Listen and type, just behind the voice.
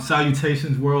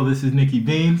Salutations, world. This is Nikki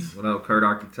Beans. What up, Kurt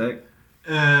Architect?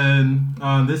 And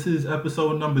this is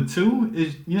episode number 2.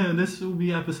 This will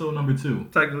be episode number 2.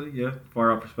 Technically, yeah.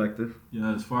 Far out perspective.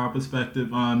 Yeah, it's far out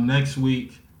perspective. Next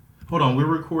week. Hold on. We're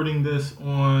recording this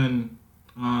on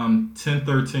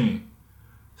 10/13.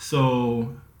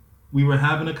 So we were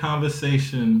having a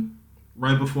conversation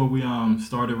right before we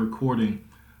started recording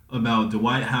about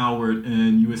Dwight Howard,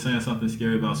 and you were saying something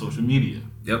scary about social media.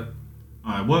 Yep.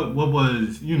 All right, what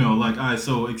was,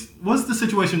 what's the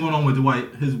situation going on with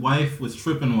Dwight? His wife was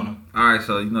tripping on him. All right,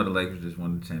 so the Lakers just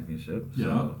won the championship.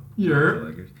 Yeah. The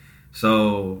Lakers.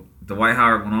 So Dwight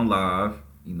Howard went on live,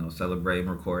 celebrating,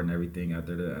 recording everything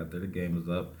after the game was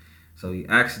up. So he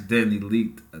accidentally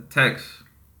leaked a text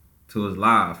to his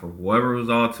live for whoever was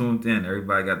all tuned in.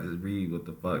 Everybody got this read what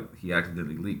the fuck he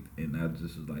accidentally leaked, and that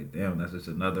just was like, damn, that's just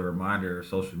another reminder of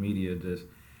social media just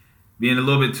being a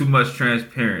little bit too much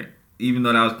transparent. Even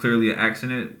though that was clearly an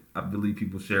accident, I believe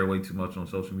people share way too much on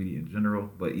social media in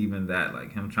general. But even that,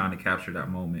 like him trying to capture that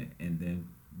moment and then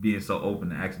being so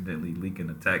open to accidentally leaking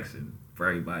a text and for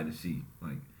everybody to see,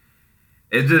 like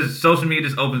it's just social media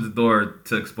just opens the door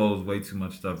to expose way too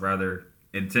much stuff, rather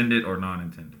intended or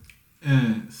non-intended.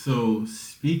 And so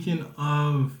speaking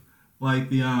of like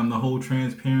the whole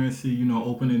transparency,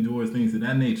 opening doors, things of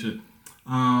that nature,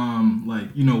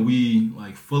 we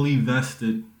like fully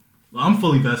vested. I'm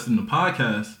fully vested in the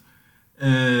podcast,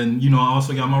 and I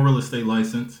also got my real estate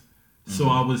license. So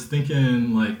I was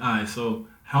thinking, like, all right, so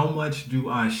how much do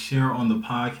I share on the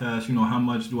podcast? How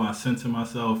much do I censor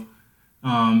myself?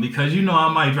 Because I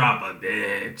might drop a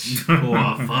bitch or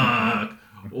a fuck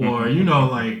or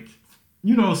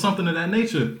something of that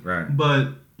nature. Right.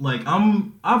 But like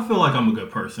I feel like I'm a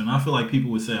good person. I feel like people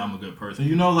would say I'm a good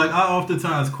person. I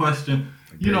oftentimes question.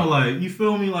 You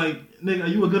feel me? Like, nigga, are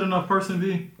you a good enough person,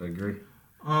 B? I agree.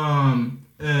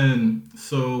 And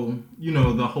so,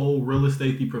 the whole real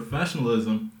estate, the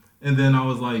professionalism. And then I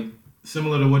was like,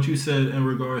 similar to what you said in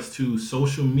regards to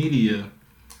social media,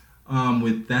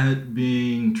 with that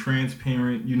being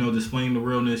transparent, displaying the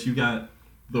realness. You got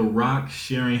The Rock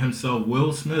sharing himself.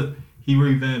 Will Smith, he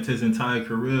revamped his entire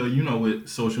career, with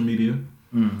social media.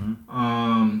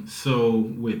 Mm-hmm. So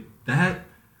with that,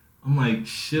 I'm like,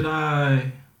 should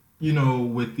I,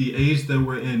 with the age that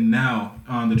we're in now,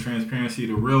 the transparency,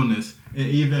 the realness, and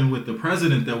even with the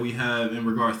president that we have in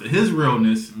regards to his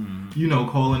realness,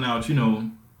 calling out,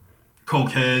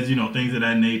 cokeheads, things of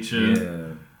that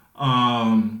nature.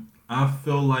 Yeah. I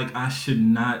feel like I should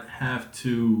not have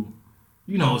to,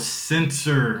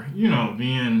 censor,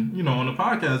 being, on the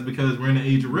podcast because we're in the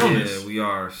age of realness. Yeah, we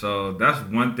are. So that's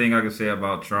one thing I can say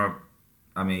about Trump.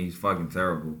 I mean, he's fucking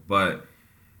terrible, but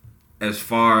as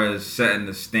far as setting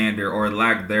the standard or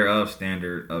lack thereof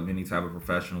standard of any type of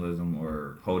professionalism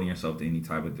or holding yourself to any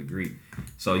type of degree.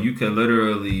 So you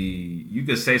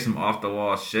could say some off the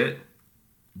wall shit,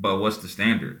 but what's the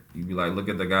standard? You'd be like, look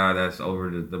at the guy that's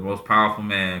over the most powerful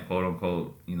man, quote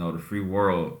unquote, the free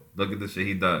world. Look at the shit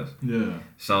he does. Yeah.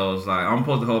 So it's like, I'm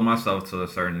supposed to hold myself to a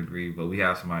certain degree, but we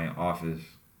have somebody in office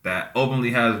that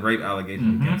openly has rape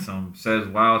allegations against him, says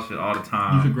wild shit all the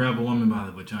time. You could grab a woman by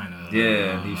the vagina.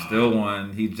 Yeah, and he still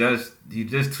won. He just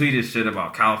tweeted shit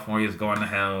about California's going to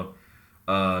hell,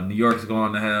 New York's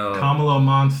going to hell. Kamala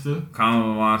Monster.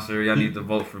 Y'all need to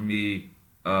vote for me.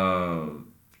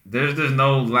 There's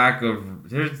no lack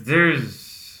of it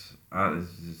just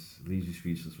leaves you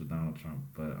speechless with Donald Trump.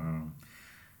 But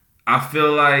I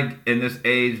feel like in this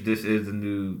age, this is the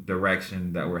new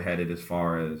direction that we're headed as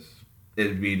far as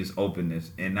it being this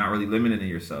openness and not really limiting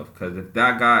yourself. Because if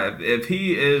that guy, if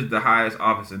he is the highest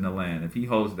office in the land, if he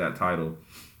holds that title,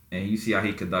 and you see how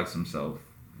he conducts himself,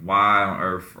 why on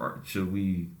earth should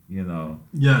we,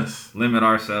 limit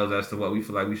ourselves as to what we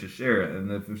feel like we should share?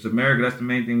 And if it's America, that's the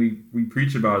main thing we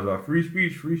preach about is about free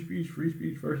speech, First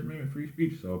Amendment, free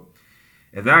speech. So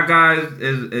if that guy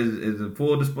is a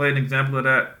full display and example of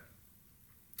that,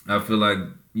 I feel like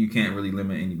you can't really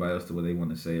limit anybody else to what they want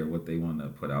to say or what they want to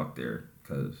put out there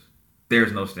because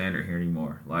there's no standard here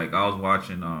anymore. Like I was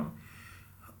watching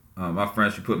my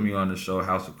friend, she put me on the show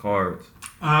House of Cards.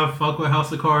 I fuck with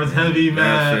House of Cards heavy,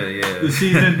 man.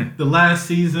 Yeah. The last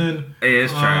season. Hey,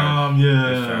 it's trash. Yeah.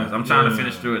 It's trash. I'm trying to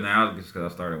finish through it now just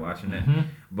because I started watching it.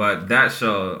 But that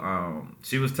show,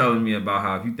 she was telling me about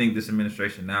how if you think this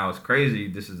administration now is crazy,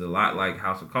 this is a lot like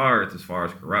House of Cards as far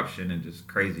as corruption and just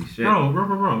crazy shit.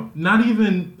 Bro. Not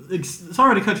even,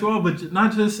 sorry to cut you off, but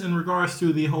not just in regards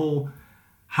to the whole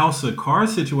House of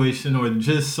Cards situation or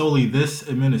just solely this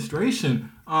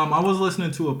administration. I was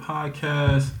listening to a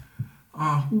podcast.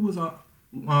 Who was I?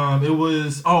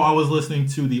 I was listening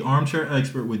to The Armchair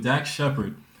Expert with Dax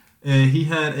Shepard. and he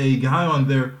had a guy on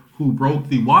there who broke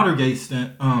the Watergate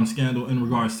scandal in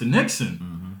regards to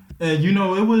Nixon. And you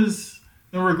know, it was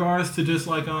in regards to just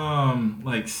like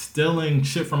stealing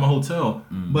shit from a hotel,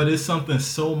 but it's something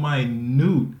so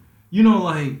minute. You know,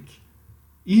 like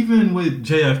even with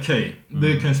JFK,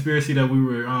 the conspiracy that we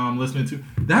were listening to,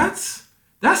 that's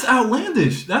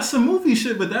outlandish. That's some movie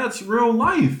shit, but that's real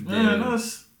life, man.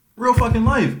 That's real fucking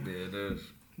life. Yeah, it is.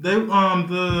 They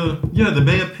the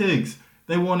Bay of Pigs.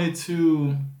 They wanted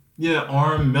to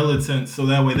arm militants so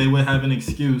that way they would have an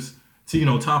excuse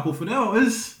to topple Fidel.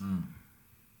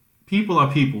 People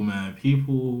are people, man.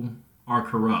 People are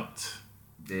corrupt.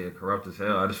 Yeah, corrupt as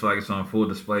hell. I just feel like it's on full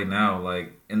display now.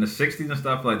 Like in the '60s and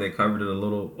stuff, like they covered it a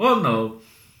little. Well, no,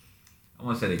 I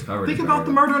want to say they covered it. Think about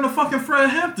the murder in the fucking Fred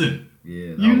Hampton.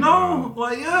 Yeah, come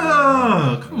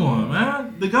on,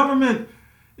 man. The government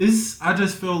is. I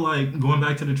just feel like going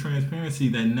back to the transparency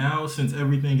that now, since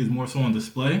everything is more so on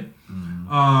display,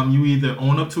 you either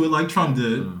own up to it like Trump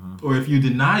did, or if you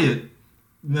deny it,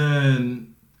 then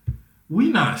we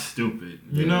not stupid.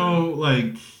 You know,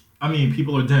 like, I mean,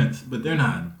 people are dense, but they're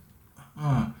not.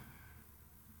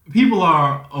 People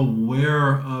are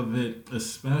aware of it,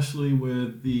 especially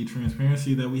with the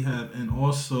transparency that we have, and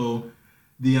also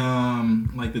the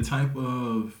like the type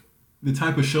of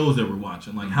shows that we're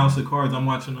watching, like House of Cards. I'm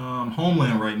watching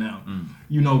Homeland right now.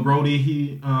 You know, Brody.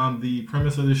 He the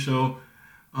premise of the show,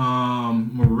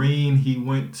 Marine. He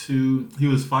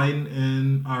was fighting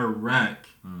in Iraq.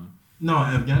 No,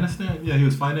 Afghanistan? Yeah, he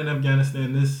was fighting in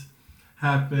Afghanistan. This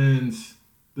happens.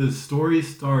 The story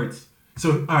starts.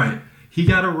 So, all right. He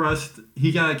got arrested.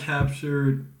 He got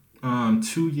captured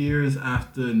 2 years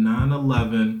after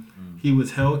 9/11. He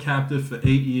was held captive for 8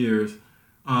 years.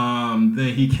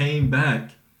 Then he came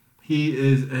back. He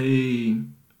is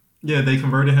they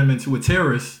converted him into a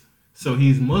terrorist. So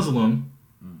he's Muslim.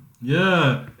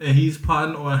 Yeah. And he's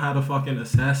plotting on how to fucking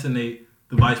assassinate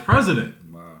the vice president.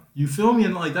 You feel me?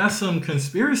 And like that's some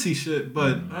conspiracy shit,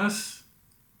 but that's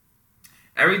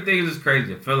everything is just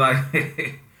crazy. I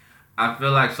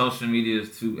feel like social media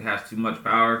has too much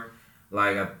power.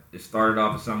 Like it started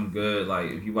off with something good.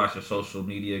 Like if you watch a social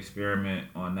media experiment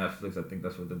on Netflix, I think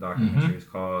that's what the documentary is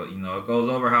called. You know, it goes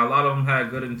over how a lot of them had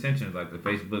good intentions, like the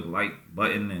Facebook like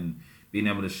button and being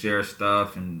able to share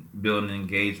stuff and building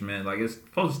engagement. Like it's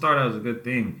supposed to start out as a good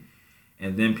thing,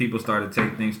 and then people started to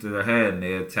take things to their head and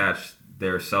they attached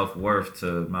their self-worth to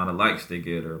the amount of likes they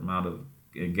get or amount of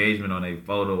engagement on a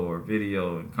photo or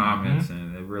video and comments,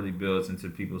 and it really builds into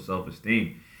people's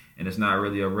self-esteem. And it's not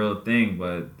really a real thing,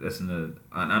 but that's an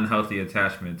unhealthy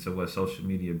attachment to what social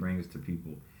media brings to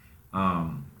people.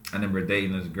 I remember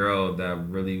dating this girl that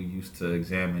really used to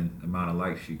examine the amount of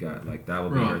likes she got. Like that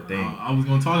would be her thing. I was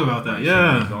gonna talk about that. Like,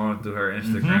 yeah, she was going through her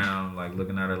Instagram, like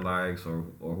looking at her likes or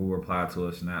who replied to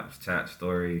a Snapchat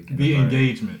story. The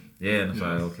engagement. Yeah, and it's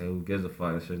like, okay, who gives a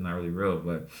fuck? That shit's not really real.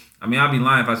 But I mean, I'd be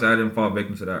lying if I said I didn't fall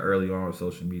victim to that early on with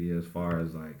social media as far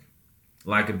as like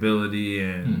likability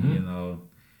and you know.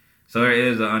 So there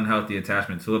is an unhealthy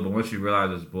attachment to it, but once you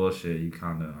realize it's bullshit, you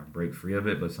kind of break free of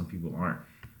it. But some people aren't.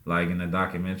 Like in the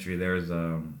documentary, there's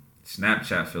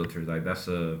Snapchat filters. Like that's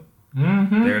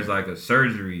there's like a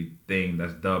surgery thing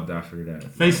that's dubbed after that.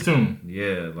 Facetune.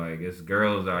 Yeah, like it's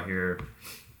girls out here,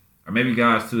 or maybe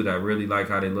guys too, that really like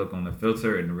how they look on the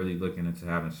filter and really looking into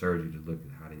having surgery to look at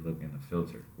how they look in the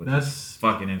filter. That's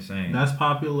fucking insane. That's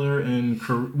popular in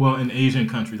Asian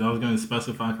countries. I was going to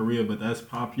specify Korea, but that's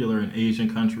popular in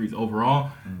Asian countries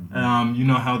overall. You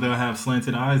know how they'll have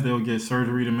slanted eyes? They'll get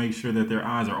surgery to make sure that their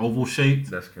eyes are oval shaped.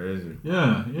 That's crazy.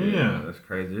 Yeah. That's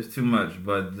crazy. It's too much.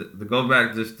 But to go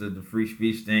back just to the free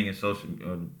speech thing and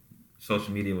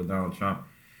social media with Donald Trump,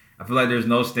 I feel like there's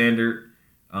no standard.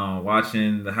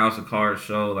 Watching the House of Cards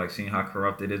show, like seeing how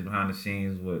corrupt it is behind the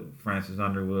scenes with Francis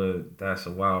Underwood, that's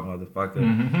a wild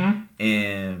motherfucker.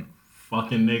 And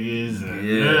fucking niggas.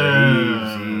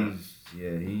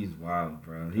 He's wild,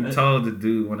 bro. He told the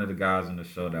dude, one of the guys on the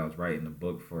show that was writing the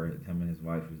book for him and his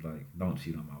wife, was like, "Don't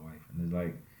cheat on my wife." And it's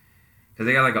like, because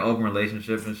they got like an open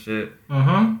relationship and shit.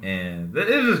 And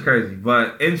it's just crazy.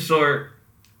 But in short,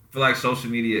 I feel like social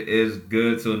media is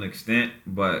good to an extent,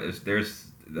 but there's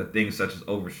the things such as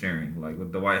oversharing, like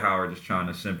with Dwight Howard just trying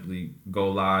to simply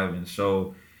go live and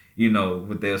show, you know,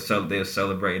 what they're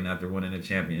celebrating after winning the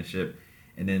championship,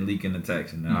 and then leaking the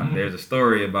text. And now there's a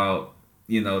story about,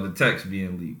 you know, the text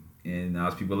being leaked, and now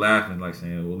it's people laughing, like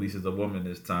saying, "Well, at least it's a woman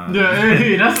this time." Yeah,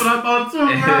 hey, that's what I thought too.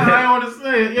 Man. I don't want to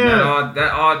say it. Yeah,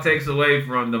 that all takes away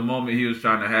from the moment he was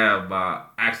trying to have by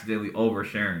accidentally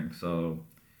oversharing. So,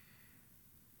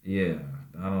 yeah,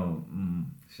 I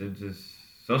don't. Should just.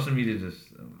 Social media just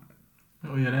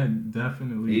Oh yeah, that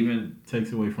definitely even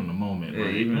takes away from the moment. Yeah,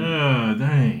 like,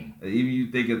 dang. Even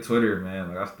you think of Twitter, man.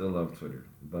 Like I still love Twitter,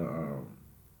 but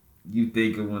you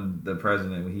think of when the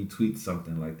president when he tweets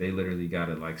something, like they literally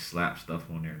gotta like slap stuff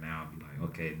on there now and be like,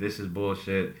 okay, this is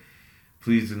bullshit.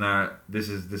 Please do not. This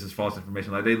is false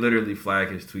information. Like they literally flag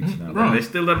his tweets now. Like, they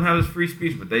still let him have his free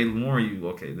speech, but they warn you,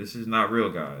 okay, this is not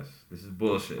real, guys. This is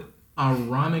bullshit.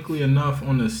 Ironically enough,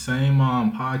 on the same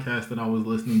podcast that I was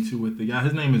listening to with the guy,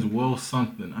 his name is Will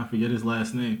something. I forget his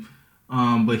last name.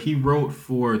 But he wrote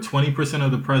for 20%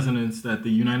 of the presidents that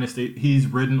the United States. He's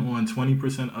written on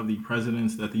 20% of the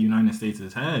presidents that the United States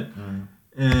has had.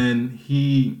 And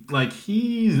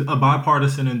he's a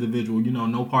bipartisan individual. You know,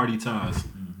 no party ties.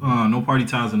 No party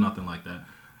ties or nothing like that.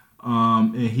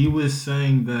 And he was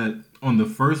saying that on the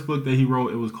first book that he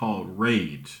wrote, it was called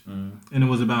Rage. And it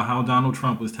was about how Donald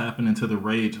Trump was tapping into the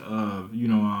rage of,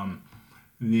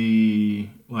 the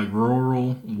like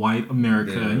rural white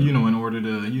America, in order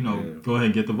to, go ahead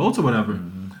and get the votes or whatever.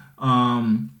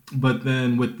 But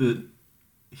then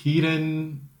he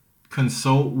didn't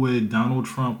consult with Donald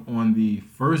Trump on the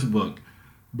first book.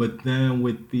 But then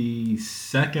with the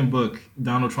second book,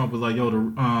 Donald Trump was like,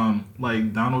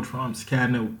 Donald Trump's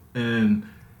cabinet and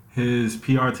his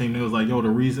PR team, it was like, the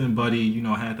reason Buddy,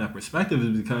 had that perspective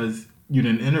is because you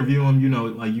didn't interview him,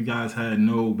 you guys had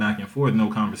no back and forth,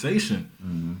 no conversation.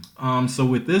 So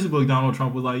with this book, Donald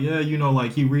Trump was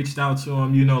like, he reached out to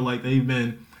him, they've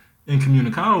been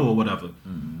incommunicado or whatever.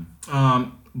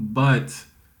 But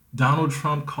Donald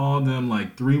Trump called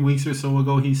them 3 weeks or so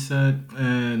ago, he said,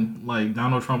 and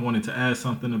Donald Trump wanted to add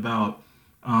something about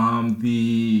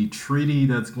the treaty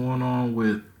that's going on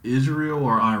with Israel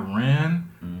or Iran.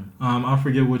 I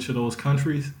forget which of those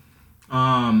countries.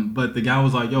 But the guy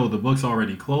was like, the book's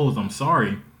already closed. I'm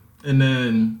sorry. And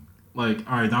then all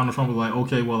right, Donald Trump was like,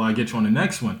 okay, well, I'll get you on the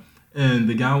next one. And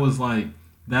the guy was like,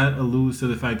 that alludes to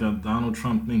the fact that Donald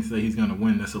Trump thinks that he's going to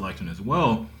win this election as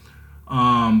well.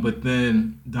 But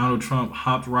then Donald Trump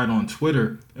hopped right on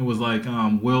Twitter and was like,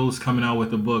 Will's coming out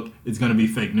with a book. It's going to be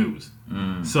fake news.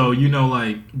 So,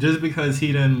 just because he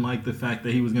didn't like the fact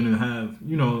that he was going to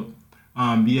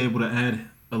have, be able to add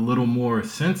a little more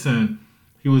sense in,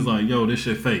 he was like, this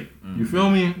shit fake. You feel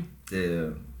me?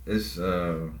 Yeah. It's,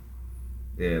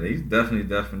 he's definitely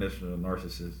definition of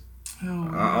narcissist.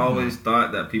 I always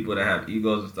thought that people that have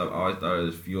egos and stuff, I always thought it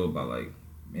was fueled by,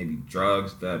 maybe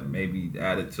drugs that maybe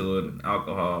added to it and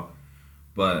alcohol.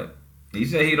 But he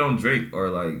said he don't drink or,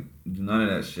 do none of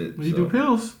that shit. He do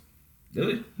pills. Did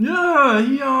he? Yeah,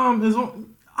 he, is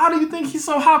on... How do you think he's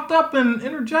so hopped up and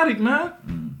energetic, man?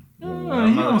 He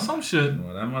on some shit.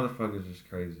 Well, that motherfucker's just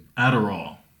crazy.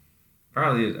 Adderall.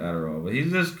 Probably is Adderall, but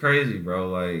he's just crazy,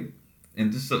 bro.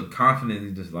 And just so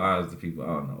confidently just lies to people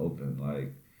out in the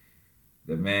open.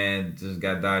 The man just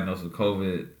got diagnosed with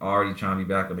COVID, already trying to be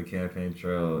back on the campaign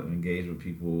trail and engage with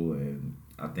people. And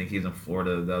I think he's in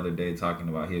Florida the other day talking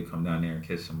about he'll come down there and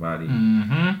kiss somebody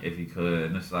if he could.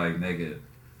 And it's like, nigga.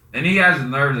 And he has the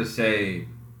nerve to say,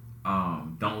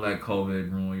 don't let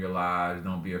COVID ruin your lives.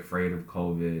 Don't be afraid of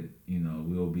COVID.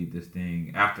 We'll beat this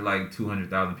thing. After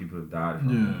 200,000 people have died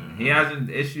from it. He hasn't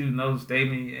issued no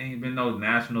statement. Ain't been no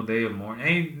national day of mourning.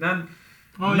 Ain't none.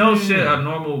 Shit a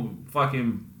normal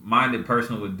fucking minded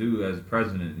person would do as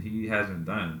president. He hasn't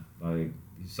done.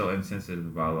 He's so insensitive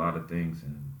about a lot of things,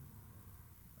 and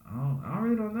I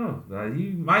really don't know.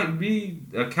 He might be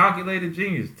a calculated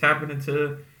genius, tapping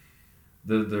into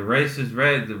the racist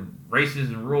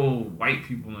and rural white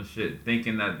people and shit,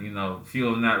 thinking that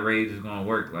fueling that rage is gonna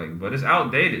work. But it's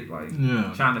outdated.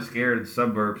 Trying to scare the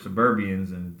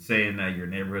suburbians and saying that your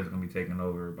neighborhood's gonna be taken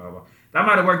over. Blah blah. That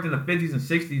might have worked in the 50s and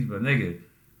 60s, but nigga.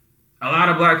 A lot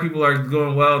of black people are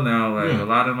doing well now. A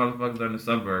lot of motherfuckers are in the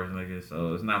suburbs, nigga.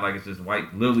 So it's not like it's just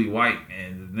lily white,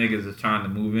 and the niggas is trying to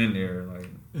move in there.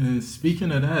 And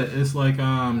speaking of that, it's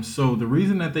so the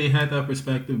reason that they had that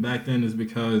perspective back then is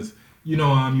because, you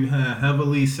had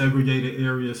heavily segregated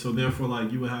areas. So therefore,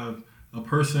 you would have a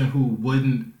person who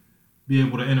wouldn't be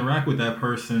able to interact with that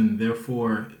person.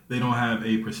 Therefore, they don't have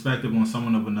a perspective on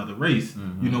someone of another race.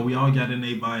 We all got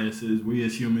innate biases. We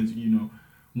as humans,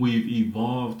 we've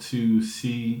evolved to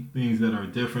see things that are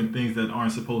different, things that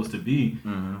aren't supposed to be.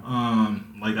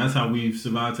 That's how we've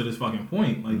survived to this fucking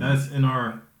point. That's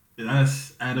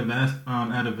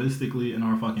atavistically in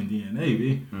our fucking DNA,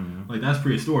 B. That's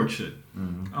prehistoric shit.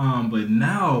 But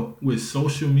now with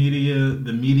social media,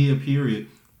 the media period,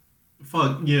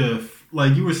 fuck yeah.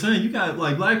 Like you were saying, you got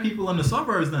black people in the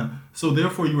suburbs now. So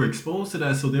therefore you were exposed to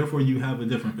that. So therefore you have a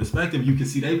different perspective. You can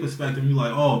see their perspective. You're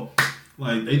like, oh.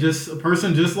 They just a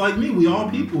person just like me. We all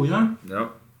people, yeah.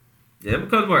 Yep. Yeah, it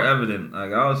becomes more evident.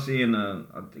 Like I was seeing, I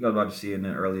think I was about to see it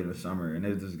earlier in the summer, and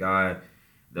there's this guy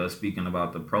that was speaking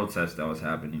about the protest that was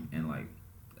happening and like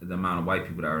the amount of white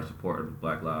people that are in support of the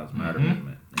Black Lives Matter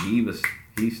movement. And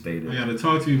he stated, I gotta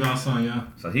talk to you about something, yeah.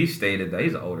 So he stated that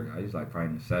he's an older guy. He's like probably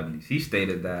in the 70s. He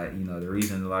stated that the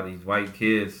reason a lot of these white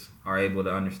kids are able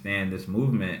to understand this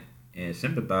movement and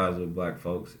sympathize with black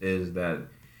folks is that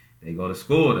they go to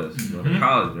school with us, go to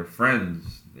college, they're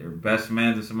friends, they're best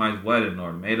man at somebody's wedding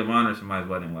or maid of honor at somebody's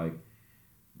wedding. Like,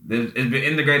 it's been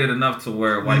integrated enough to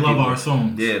where white people love people, our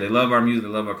songs. Yeah, they love our music, they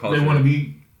love our culture. They want to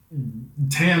be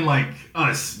tan like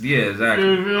us. Yeah, exactly.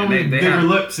 And they bigger have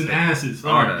lips and asses.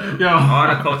 All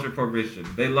the culture appropriation.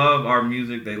 They love our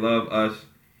music. They love us.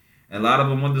 And a lot of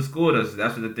them went to school with us.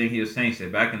 That's what the thing he was saying.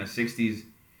 Said back in the 60s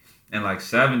and like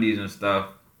 70s and stuff,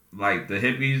 like the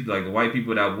hippies, like the white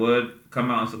people that would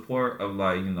come out in support of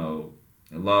like,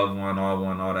 love one,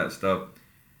 all that stuff.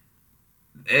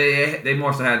 They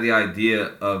more so had the idea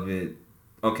of it.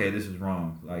 Okay, this is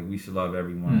wrong. Like, we should love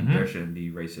everyone. There shouldn't be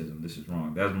racism. This is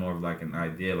wrong. That's more of like an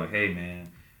idea. Like, hey,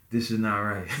 man, this is not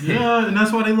right. Yeah, and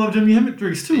that's why they love Jimi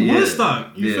Hendrix too. Yeah.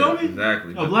 Woodstock. You feel me?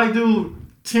 Exactly. A black dude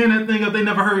tearing that thing up. They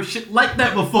never heard shit like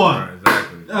that before. Right,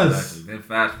 exactly. Then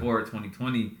fast forward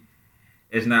 2020,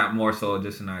 it's not more so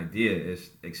just an idea.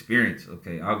 It's experience.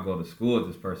 Okay, I'll go to school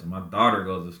with this person. My daughter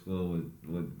goes to school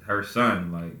with her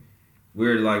son. Like,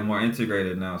 we're like more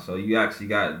integrated now. So you actually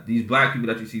got these black people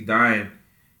that you see dying.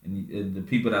 And the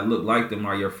people that look like them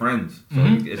are your friends. So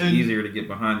it's easier to get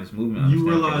behind this movement. You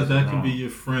realize that could be your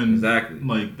friend. Exactly.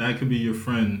 Like, that could be your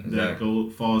friend that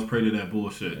falls prey to that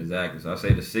bullshit. Exactly. So I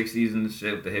say the 60s and the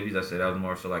shit with the hippies, I say that was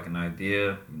more so like an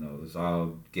idea. Let's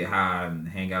all get high and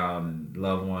hang out and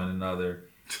love one another.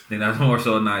 I think that's more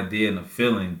so an idea and a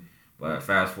feeling. But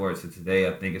fast forward to today,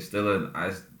 I think it's still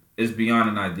it's beyond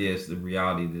an idea. It's the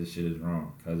reality that this shit is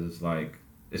wrong. Because it's like,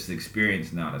 it's the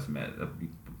experience now that's met. I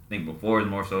think before it was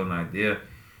more so an idea,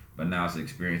 but now it's the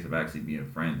experience of actually being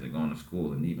friends and going to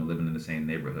school and even living in the same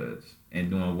neighborhoods and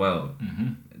doing well.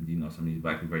 Some of these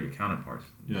black people are your counterparts.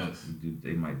 Yes.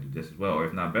 They might do just as well, or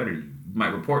if not better, you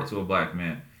might report to a black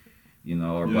man,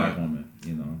 or a black woman,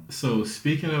 So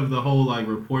speaking of the whole, like,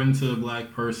 reporting to a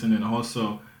black person and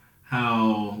also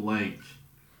how, like,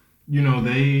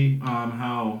 they,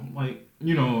 how, like,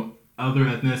 other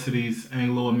ethnicities,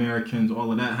 Anglo-Americans,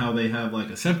 all of that, how they have, like,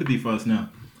 a sympathy for us now.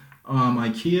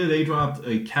 IKEA, they dropped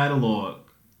a catalog.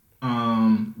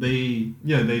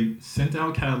 They sent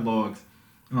out catalogs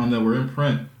that were in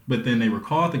print, but then they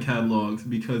recalled the catalogs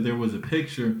because there was a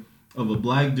picture of a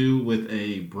black dude with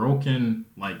a broken,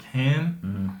 like, hand,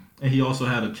 and he also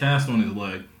had a cast on his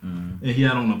leg, and he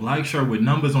had on a black shirt with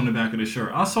numbers on the back of the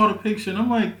shirt. I saw the picture and I'm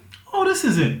like, oh, this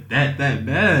isn't that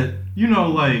bad.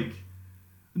 Like,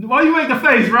 why you make the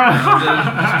face, bro?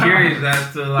 I'm just curious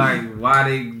as to like why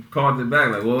they called it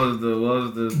back. Like, what was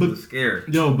the scare?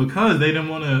 Yo, because they didn't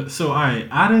want to. So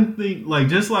I didn't think, like,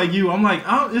 just like you. I'm like,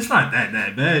 oh, it's not that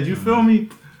bad. You feel me?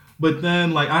 But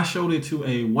then, like, I showed it to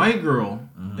a white girl,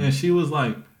 and she was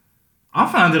like, I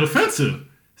found it offensive.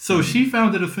 So she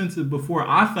found it offensive before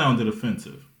I found it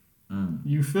offensive.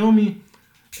 You feel me?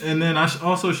 And then I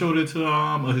also showed it to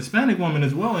a Hispanic woman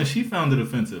as well, and she found it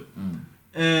offensive.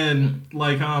 And,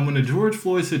 like, when the George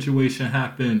Floyd situation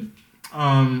happened,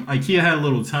 IKEA had a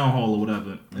little town hall or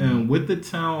whatever. And with the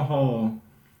town hall,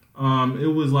 it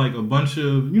was, like, a bunch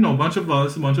of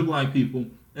us, a bunch of black people,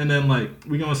 and then, like,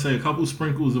 we're going to say a couple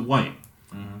sprinkles of white.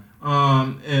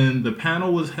 And the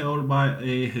panel was held by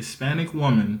a Hispanic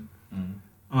woman.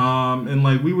 And,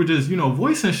 like, we were just,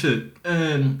 voicing shit.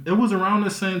 And it was around the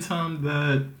same time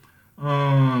that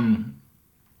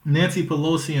Nancy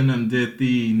Pelosi and them did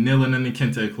the kneeling in the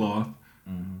kente cloth,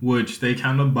 which they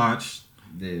kind of botched.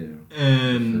 Yeah.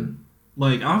 And,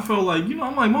 like, I felt like,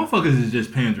 I'm like, motherfuckers is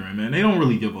just pandering, man. They don't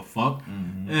really give a fuck.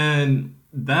 And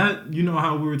that,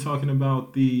 how we were talking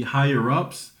about the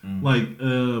higher-ups, like,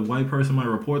 a white person might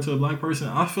report to a black person.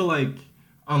 I feel like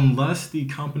unless the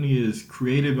company is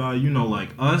created by, like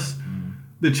us,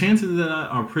 the chances of that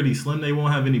are pretty slim. They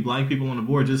won't have any black people on the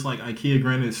board, just like IKEA,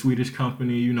 granted, Swedish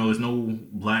company, there's no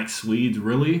black Swedes,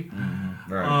 really.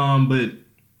 Right. But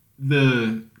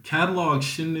the catalog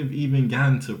shouldn't have even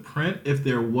gotten to print if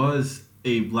there was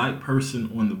a black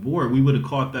person on the board. We would have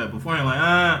caught that before. And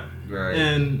like, Right.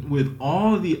 And with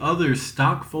all the other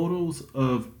stock photos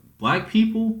of black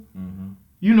people,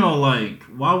 like,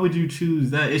 why would you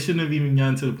choose that? It shouldn't have even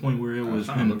gotten to the point where it was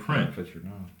in the print.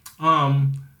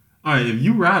 All right, if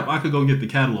you rap, I could go get the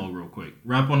catalog real quick.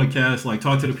 Rap on the cast, like,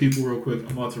 talk to the people real quick.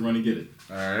 I'm about to run and get it.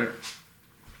 All right.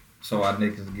 So our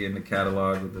niggas getting the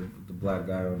catalog with the black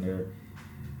guy on there.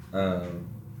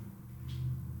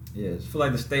 Yeah, I feel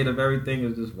like the state of everything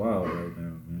is just wild right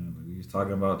now, man. Like, we was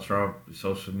talking about Trump,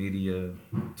 social media,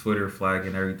 Twitter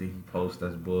flagging everything he posts.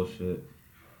 That's bullshit.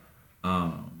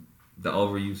 The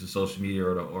overuse of social media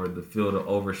or the feel to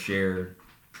overshare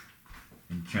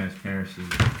and transparency.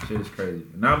 Shit is crazy.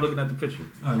 Now I'm looking at the picture.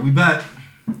 All right, we back.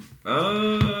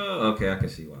 Okay, I can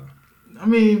see why. I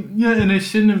mean, yeah, and it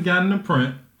shouldn't have gotten to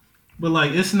print, but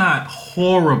like, it's not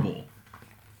horrible.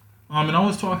 And I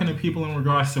was talking to people in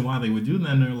regards to why they would do that,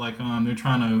 and they're like, they're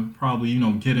trying to probably,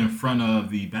 get in front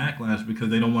of the backlash because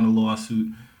they don't want a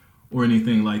lawsuit or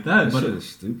anything like that. That but shit is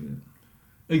stupid.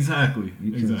 Exactly.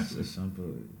 It's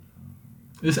simple.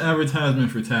 It's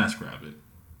advertisement for TaskRabbit.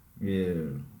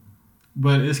 Yeah.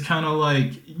 But it's kind of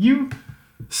like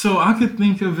so I could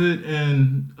think of it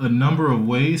in a number of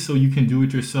ways. So you can do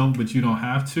it yourself, but you don't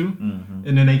have to. Mm-hmm.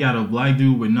 And then they got a black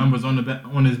dude with numbers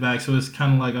on his back. So it's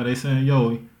kind of like, are they saying,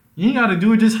 yo, you ain't got to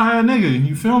do it, just hire a nigga.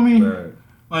 You feel me? Right.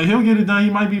 Like, he'll get it done.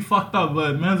 He might be fucked up,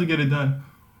 but man's will get it done.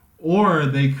 Or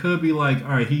they could be like, all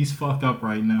right, he's fucked up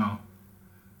right now.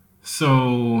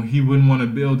 So he wouldn't want to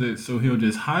build it, so he'll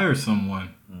just hire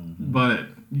someone. Mm-hmm. But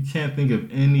you can't think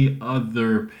of any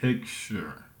other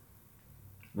picture.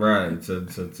 Right, to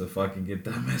fucking get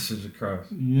that message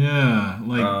across. Yeah,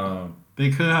 like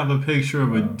they could have a picture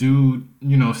of a dude,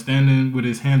 standing with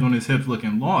his hands on his hips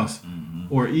looking lost. Mm-hmm.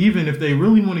 Or even if they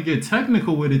really want to get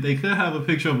technical with it, they could have a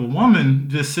picture of a woman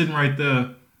just sitting right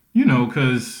there,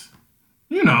 because,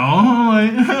 like,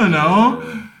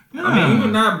 Yeah. I mean,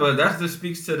 even not, but that just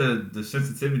speaks to the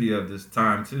sensitivity of this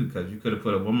time, too, because you could have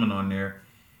put a woman on there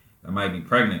that might be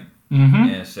pregnant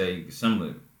and say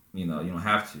similar, you don't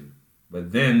have to.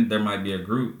 But then there might be a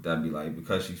group that'd be like,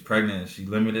 because she's pregnant, is she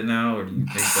limited now? Or do you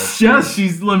think that's... Yes,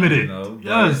 she's limited.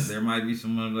 Yes. There might be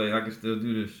someone like, I can still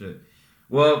do this shit.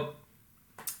 Well,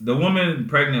 the woman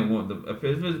pregnant, if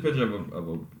there's a picture of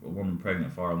a woman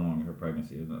pregnant far along in her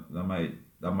pregnancy, that might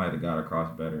have got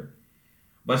across better.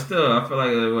 But still, I feel like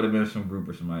there would have been some group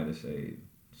or somebody to say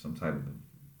some type of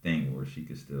thing where she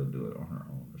could still do it on her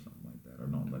own or something like that, or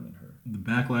don't limit her. The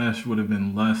backlash would have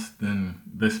been less than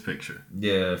this picture.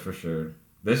 Yeah, for sure.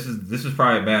 This is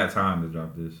probably a bad time to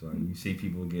drop this. Like, you see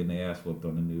people getting their ass whooped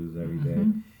on the news every day.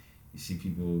 You see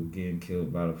people getting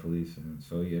killed by the police, and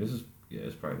so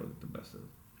it's probably the best of it.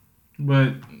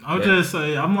 But I'll just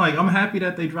say, I'm happy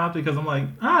that they dropped it because I'm like,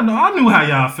 I knew how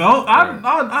y'all felt.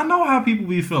 I know how people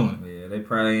be feeling. Yeah, they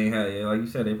probably ain't had, like you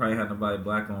said, they probably had nobody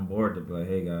black on board to be like,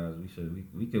 hey guys,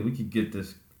 we could get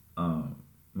this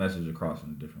message across in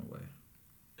a different way.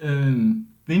 And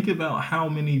think about how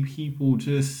many people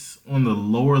just on the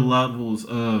lower levels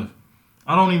of,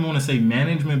 I don't even want to say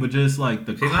management, but just like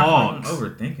the cogs. I'm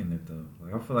overthinking it though.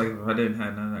 Like, I feel like if I didn't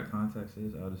have none of that context,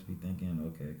 I'll just be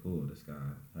thinking, okay, cool, this guy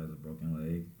has a broken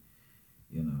leg.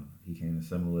 He can't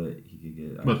assemble it. He could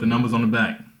get. But the numbers on the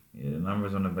back. Yeah, the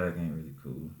numbers on the back ain't really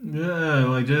cool. Yeah,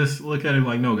 like just look at it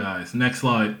like, no, guys, next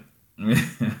slide. I'm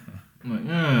like,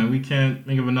 yeah, we can't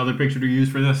think of another picture to use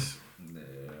for this. Yeah,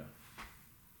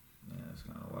 it's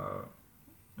kind of wild.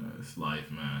 It's life,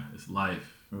 man. It's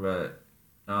life. But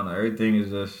I don't know. Everything is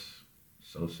just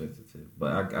so sensitive.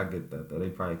 But I get that though. They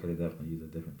probably could have definitely used a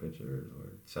different picture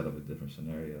or set up a different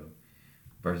scenario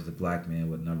versus the black man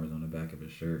with numbers on the back of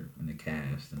his shirt and the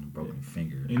cast and a broken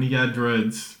finger. And he got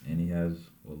dreads. And he has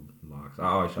locks. I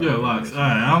always try locks. All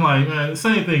right, I'm like, man,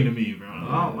 same thing to me, bro.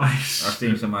 Yeah. I've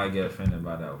seen somebody get offended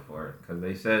by that before because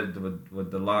they said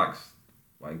with the locks,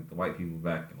 like the white people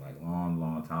back like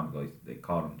long time ago, they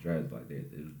called them dreads. Like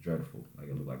it was dreadful. Like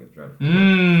it looked like it's dreadful.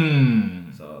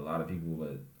 So a lot of people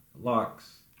with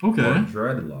locks, or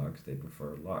dreadlocks, they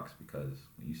prefer locks because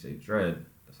when you say dread,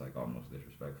 it's like almost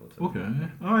disrespectful to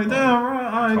them. All right, damn, right.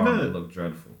 All right, They look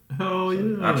dreadful. Hell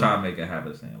yeah. I try to make a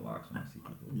habit of saying locks when I see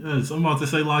people. Yes, I'm about to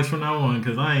say locks from now on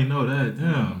because I ain't know that.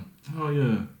 Damn. Oh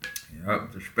yeah. Yeah,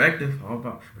 perspective. All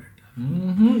about perspective.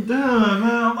 Damn, man.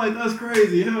 I'm like, that's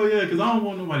crazy. Hell yeah, because I don't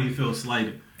want nobody to feel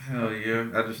slighted. Hell yeah.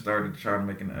 I just started trying to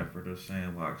make an effort of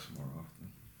saying locks more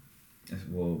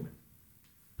often.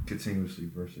 Continuously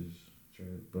versus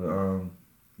dread.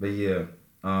 But yeah.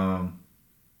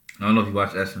 I don't know if you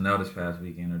watched SNL this past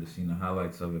weekend or just seen the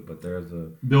highlights of it, but there's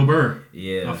a... Bill Burr.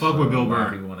 Yeah. I fuck with Bill Burr. A lot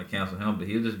of people want to cancel him, but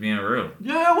he was just being real.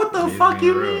 Yeah, what the fuck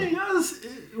you mean? Yes,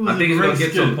 I think it's going to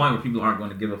get to a point where people aren't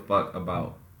going to give a fuck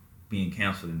about being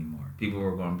canceled anymore. People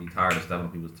are going to be tired of stuff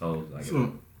on people's toes.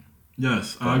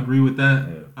 Yes, I agree with that.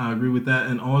 Yeah. I agree with that.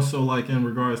 And also, like, in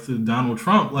regards to Donald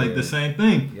Trump, the same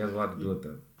thing. He has a lot to do with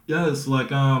that. Yes,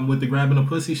 like with the grabbing a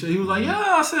pussy shit. He was like, yeah,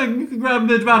 I said you could grab a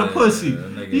bitch by the pussy.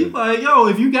 He's like, yo,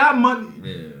 if you got money.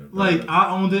 Yeah, I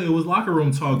owned it. It was locker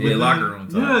room talk. Yeah, locker room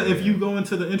talk. Yeah, if you go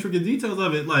into the intricate details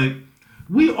of it, like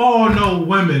we all know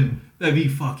women that be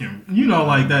fucking, you know,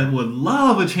 like that would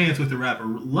love a chance with the rapper,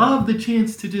 love the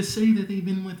chance to just say that they've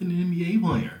been with an NBA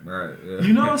player. Right. Yeah.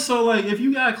 You know, so like if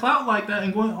you got clout like that,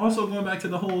 and going back to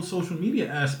the whole social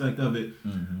media aspect of it,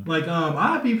 like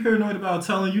I'd be paranoid about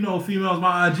telling, you know, females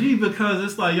my IG because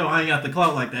it's like, yo, I ain't got the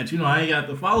clout like that. You know, I ain't got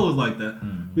the followers like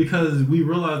that because we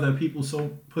realize that people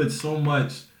put so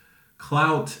much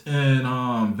clout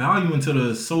and value into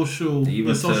the social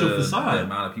facade. The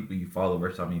amount of people you follow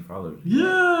versus how many followers. Yeah,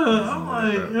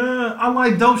 I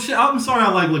like dope shit. I'm sorry, I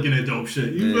like looking at dope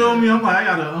shit. You feel me? I'm like, I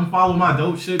gotta unfollow my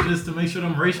dope shit just to make sure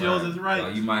them ratios is right.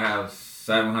 Like you might have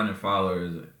 700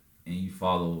 followers and you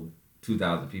follow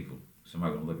 2,000 people.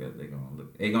 Somebody gonna look at it.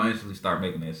 They gonna instantly start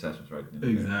making the assessments right then.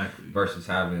 Exactly. Versus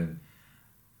having,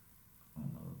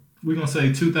 we're gonna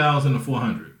say 2,000 to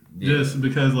 400. Yeah. Just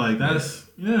because, like, that's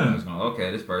It's going, okay,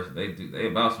 this person they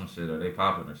about some shit or they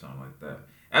popping or something like that.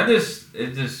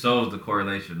 It just shows the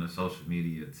correlation of social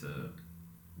media to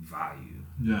value.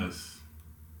 Yes.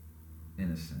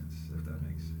 In a sense, if that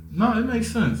makes sense. No, it makes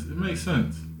sense. It makes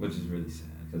sense. Which is really sad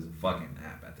because it's a fucking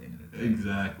app at the end of the day.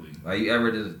 Exactly. Like you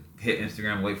ever just hit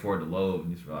Instagram, and wait for it to load, and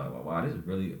you just realize, wow, this is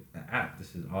really an app.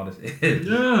 This is all this is.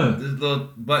 Yeah. This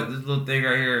little thing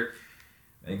right here.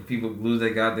 Make people lose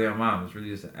their goddamn mind. It's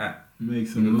really just an app.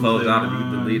 Makes them close out and you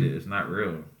can delete it. It's not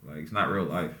real. Like it's not real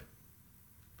life.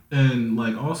 And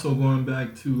like also going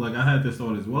back to like I had this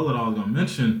thought as well that I was gonna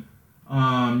mention.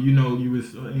 You know, you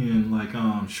was saying like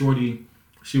Shorty,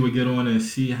 she would get on and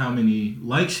see how many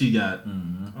likes she got.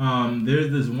 There's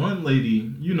this one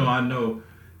lady, you know, I know,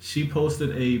 she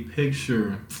posted a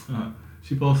picture. And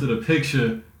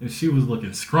she was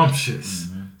looking scrumptious.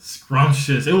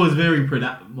 Scrumptious. It was very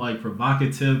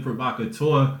provocative,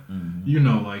 provocateur. You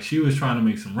know, like she was trying to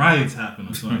make some riots happen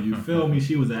or something. You feel me?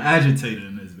 She was an agitator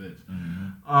in this bitch.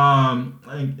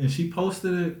 And she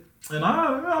posted it, and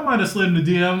I might have slid in the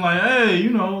DM like, hey,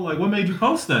 you know, like what made you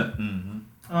post that? And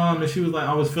she was like,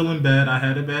 I was feeling bad. I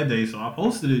had a bad day, so I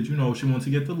posted it. You know, she wanted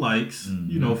to get the likes.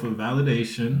 You know, for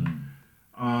validation.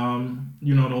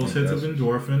 You know, those hits of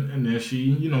endorphin, and then she,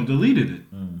 you know, deleted it.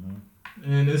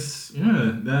 And it's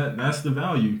that's the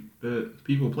value that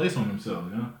people place on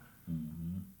themselves,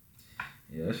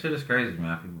 Yeah, that shit is crazy,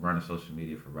 man. People running social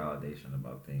media for validation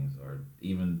about things, or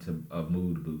even to a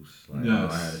mood boost. Like, oh,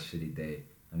 I had a shitty day.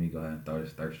 Let me go ahead and throw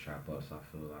this thirst trap up so I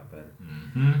feel a lot better.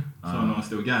 So I know I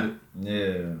still got it.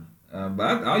 Yeah,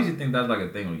 but I usually think that's like a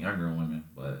thing with younger women,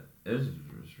 but it's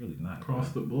really not.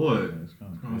 Across the board. Yeah, it's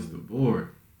kind of across crazy. the board.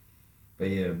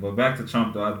 But back to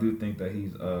Trump though, I do think that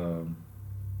he's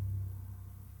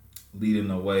leading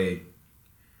the way,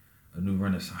 a new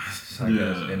renaissance, I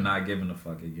guess, and not giving a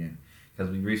fuck again. Because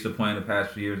we reached a point in the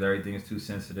past few years, everything is too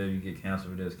sensitive. You get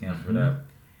canceled for this, canceled for that,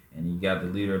 and you got the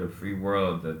leader of the free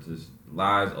world that just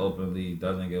lies openly,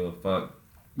 doesn't give a fuck.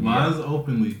 Lies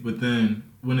openly, but then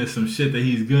when it's some shit that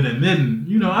he's good at admitting,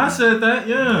 you know, I said that,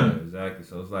 yeah exactly.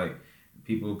 So it's like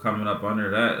people coming up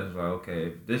under that, it's like, okay,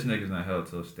 if this nigga's not held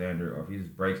to a standard, or if he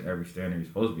just breaks every standard he's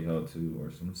supposed to be held to, or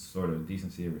some sort of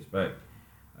decency and respect,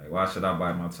 like, why should I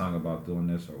bite my tongue about doing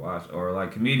this, or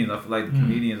like comedians? I feel like the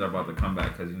comedians are about to come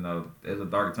back because, you know, there's a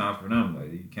dark time for them.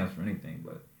 Like, you can't for anything,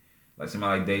 but like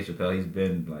somebody like Dave Chappelle, he's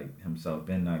been like himself,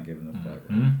 been not giving a fuck,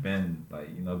 been like,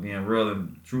 you know, being real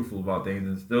and truthful about things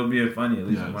and still being funny, at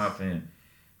least in my opinion.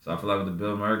 So I feel like with the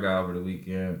Bill Murray guy over the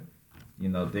weekend, you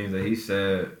know, things that he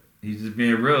said, he's just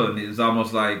being real, and it's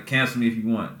almost like, cancel me if you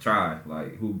want, try.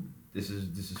 Like, this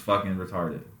is fucking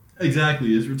retarded.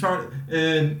 Exactly, it's retarded.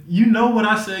 And you know what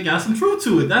I said got some truth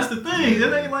to it. That's the thing.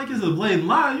 It ain't like it's a blatant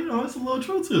lie, you know, it's a little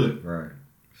truth to it. Right.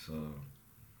 So,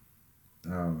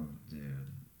 I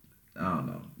don't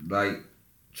know. Like,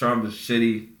 Trump is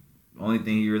shitty. Only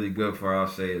thing he really good for, I'll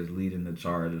say, is leading the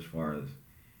charge as far as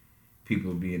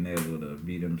people being able to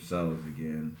be themselves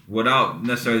again without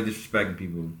necessarily disrespecting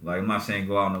people. Like, I'm not saying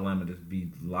go out on a limb and just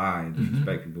lie and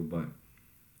disrespect people, but,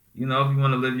 you know, if you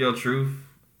want to live your truth,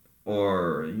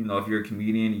 or, you know, if you're a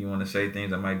comedian and you want to say things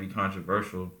that might be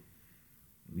controversial,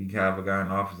 we have a guy in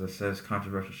office that says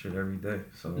controversial shit every day.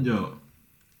 So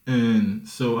and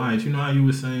so, all right, you know how you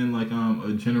were saying, like,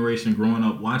 a generation growing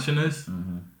up watching this?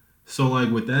 So, like,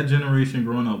 with that generation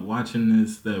growing up watching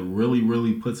this that really,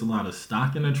 really puts a lot of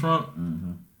stock into Trump,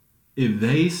 if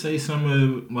they say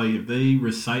if they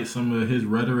recite some of his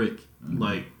rhetoric,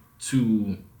 like,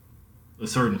 to a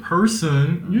certain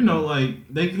person, you know,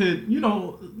 like, they could, you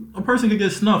know, a person could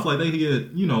get snuffed, like, they could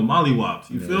get, you know, mollywopped,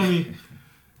 you feel me?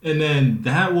 And then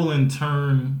that will in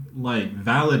turn, like,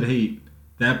 validate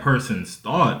that person's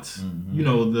thoughts. You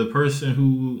know, the person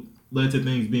who led to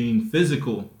things being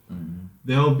physical,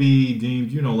 they'll be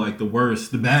deemed, like the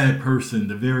worst, the bad person,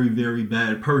 the very, very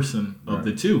bad person of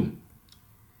the two.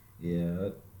 Yeah,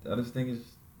 I just think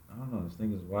I don't know, this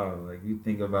thing is wild. Like, you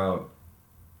think about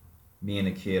being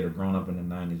a kid or growing up in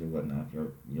the 90s or whatnot,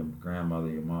 your grandmother,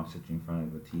 your mom sits you in front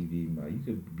of a TV and like, you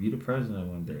could be the president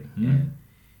one day. Mm-hmm.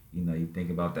 And, you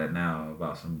think about that now,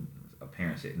 about a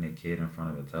parent sitting their kid in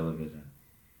front of a television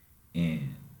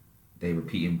and they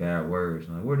repeating bad words.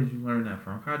 And like, where did you learn that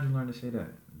from? How'd you learn to say that?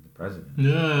 The president.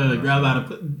 Yeah, grab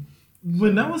out of...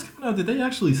 When that was coming out, did they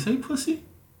actually say pussy?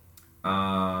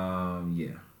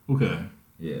 Yeah. Okay.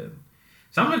 Yeah.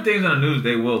 Some of the things on the news,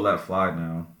 they will let fly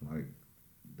now. Like,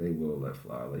 they will let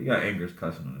fly. Like, you got Anger's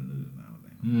cussing on the news now.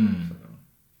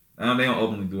 So, they don't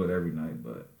openly do it every night,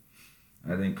 but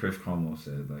I think Chris Cuomo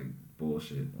said, like,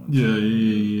 bullshit. Yeah.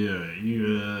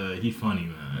 He funny,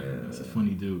 man. Yeah. That's a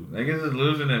funny dude. Niggas is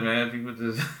losing it, man. People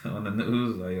just on the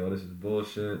news, like, yo, this is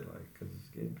bullshit. Like, because it's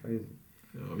getting crazy.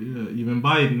 Oh, yeah. Even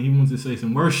Biden, he wants to say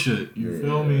some worse shit. You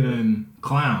feel me? Than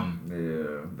clown.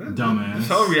 Yeah. Dumbass. This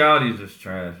whole reality is just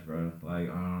trash, bro. Like,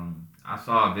 I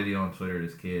saw a video on Twitter of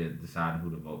this kid deciding who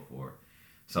to vote for.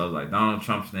 So it was like Donald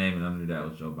Trump's name, and under that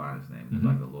was Joe Biden's name. It was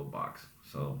like a little box.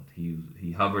 So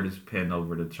he hovered his pen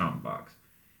over the Trump box,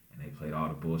 and they played all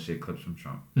the bullshit clips from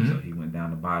Trump. So he went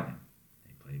down to Biden.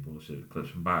 They played bullshit clips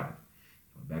from Biden.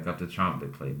 He went back up to Trump. They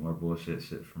played more bullshit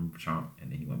shit from Trump,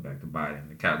 and then he went back to Biden.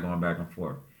 They kept going back and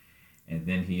forth. And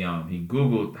then he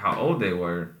Googled how old they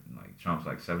were. Like, Trump's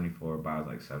like 74, Biden's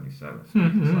like 77. So it's like,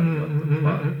 what the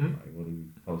fuck? Like, what are we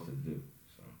supposed to do?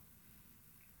 So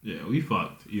yeah, we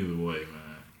fucked either way,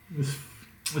 man.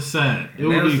 It's sad. It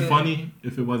would be funny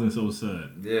if it wasn't so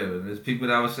sad. Yeah, but there's people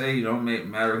that would say, don't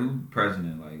matter who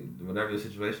president. Like, whatever the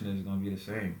situation is going to be the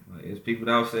same. Like, there's people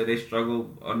that would say they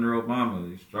struggled under Obama.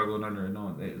 They struggled under... a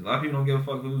lot of people don't give a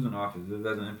fuck who's in office. It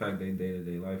doesn't impact their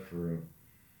day-to-day life for real.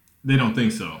 They don't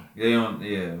think so. They don't,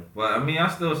 yeah. But, I mean, I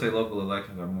still say local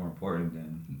elections are more important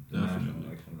than the national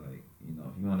election. Like,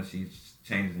 if you want to see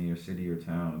changes in your city or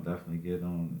town, definitely get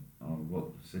on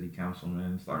vote city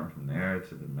councilmen, starting from there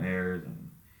to the mayors and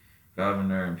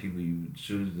governor and people you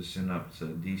choose to send up to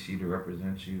D.C. to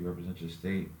represent your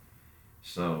state.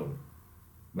 So,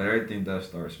 but everything does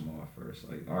start small first.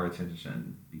 Like, our attention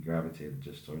shouldn't be gravitated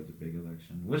just towards the big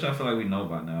election, which I feel like we know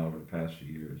by now over the past few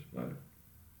years. But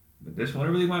this one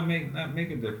really might not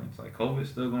make a difference. Like, COVID's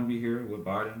still going to be here with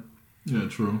Biden. Yeah,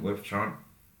 true. With Trump.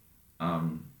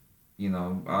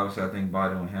 Obviously I think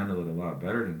Biden will handle it a lot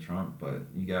better than Trump, but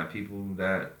you got people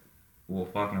that will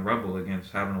fucking rebel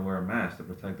against having to wear a mask to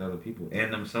protect other people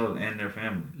and themselves and their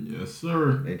family. Yes,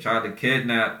 sir. They tried to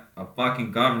kidnap a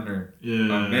fucking governor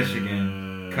of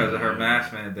Michigan because of her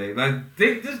mask mandate. Like,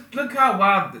 just look how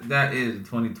wild that is in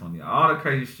 2020. All the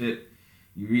crazy shit.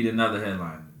 You read another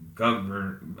headline: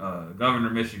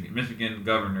 Michigan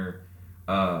governor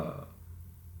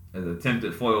has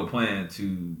attempted foil plan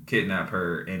to kidnap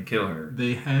her and kill her.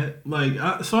 They had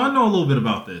so I know a little bit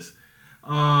about this.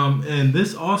 And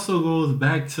this also goes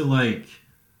back to like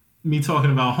me talking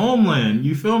about Homeland.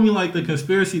 You feel me? Like the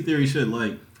conspiracy theory shit.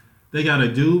 Like they got a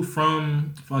dude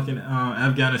from fucking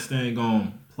Afghanistan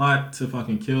going plot to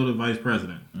fucking kill the vice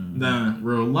president. Then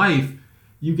real life,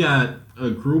 you got a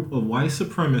group of white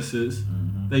supremacists.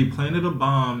 They planted a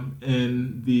bomb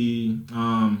in the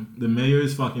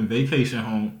mayor's fucking vacation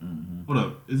home. Hold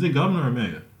up, is it governor or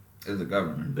mayor? It's the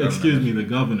governor. Excuse me, the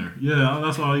governor. Yeah,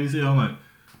 that's why you see. I'm like.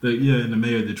 And the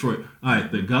mayor of Detroit. All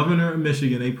right, the governor of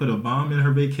Michigan, they put a bomb in her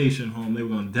vacation home. They were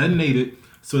going to detonate it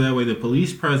so that way the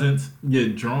police presence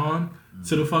get drawn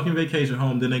to the fucking vacation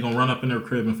home. Then they're going to run up in their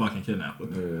crib and fucking kidnap her.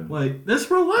 Yeah. Like,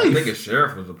 that's real life. I think a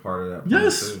sheriff was a part of that.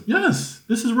 Yes.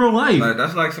 This is real life. Like,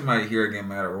 that's like somebody here getting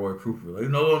mad at Roy Cooper.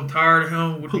 Like, I'm tired of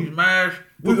him with these masks.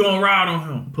 We're going to ride on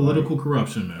him. Political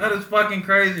corruption, man. That is fucking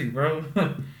crazy, bro.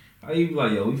 How you be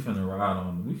like, yo, we finna ride on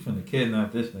him. We finna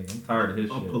kidnap this nigga. I'm tired of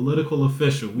his shit. A political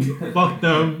official. We fuck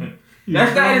them.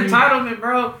 That's that entitlement,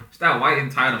 bro. It's that white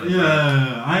entitlement, yeah,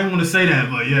 bro. I didn't want to say that,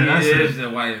 but yeah, that's it. It's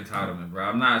that white entitlement, bro.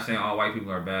 I'm not saying all white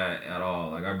people are bad at all.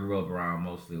 Like, I grew up around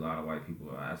mostly a lot of white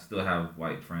people. I still have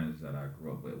white friends that I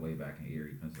grew up with way back in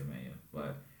Erie, Pennsylvania.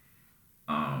 But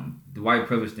the white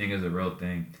privilege thing is a real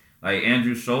thing. Like,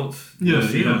 Andrew Schultz, you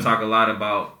see him talk a lot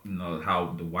about,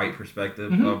 how the white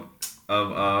perspective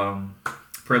of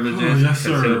privileges. Yes,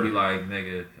 sir. He'll be like,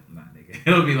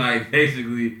 he'll be like,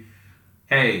 basically,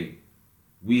 hey,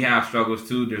 we have struggles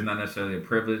too. There's not necessarily a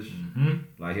privilege.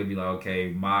 Like, he'll be like, okay,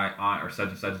 my aunt or such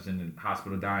and such is in the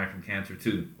hospital dying from cancer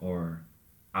too, or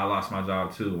I lost my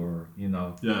job too, or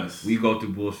yes, we go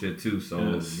through bullshit too.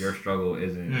 So your struggle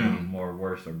isn't any more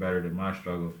worse or better than my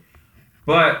struggle.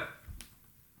 But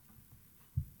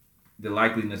the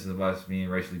likeliness of us being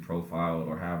racially profiled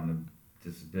or having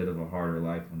just a bit of a harder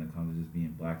life when it comes to just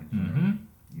being black and general.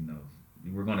 You know,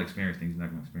 we're going to experience things you're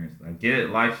not going to experience. I get it.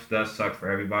 Life does suck for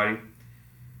everybody.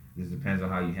 This depends on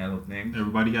how you handle things.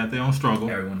 Everybody got their own struggle.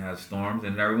 Everyone has storms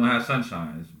and everyone has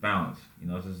sunshine. It's balance. You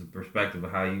know, it's just a perspective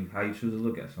of how you choose to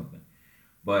look at something.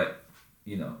 But,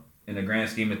 you know, in the grand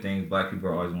scheme of things, black people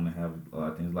are always going to have a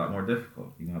lot of things a lot more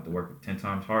difficult. You're going to have to work 10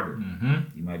 times harder.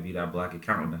 You might be that black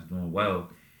accountant that's doing well,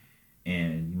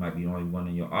 and you might be the only one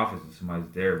in your office and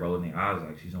somebody's there rolling their eyes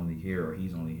like she's only here or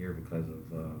he's only here because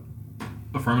of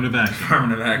affirmative action.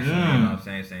 Yeah. You know what I'm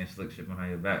saying? Saying slick shit behind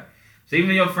your back. So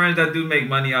even your friends that do make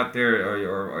money out there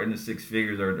or in the six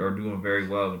figures or doing very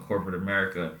well in corporate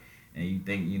America, and you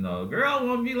think, you know, girl, I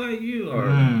want to be like you, or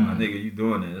my nigga, you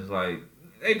doing it. It's like,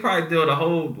 they probably deal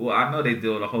with I know they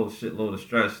deal with a whole shitload of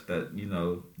stress that, you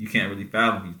know, you can't really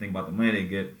fathom if you think about the money they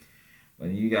get. But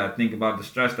you got to think about the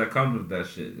stress that comes with that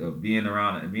shit. Of being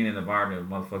around and being in an environment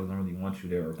where motherfuckers don't really want you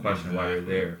there or question why you're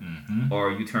there.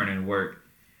 Or you turn in work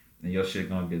and your shit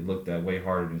gonna get looked at way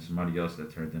harder than somebody else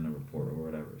that turned in a report or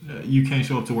whatever. So, you can't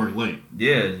show up to work late.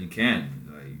 Yeah, you can.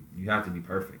 Like, you have to be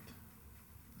perfect.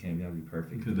 You have to be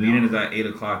perfect. The meeting is at 8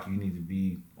 o'clock. You need to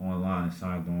be online and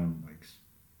signed on like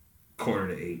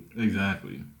 7:45.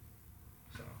 Exactly.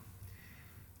 So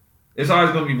it's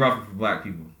always gonna be rougher for black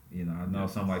people. You know, I know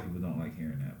some white people don't like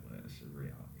hearing that, but it's a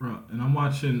reality. Right. And I'm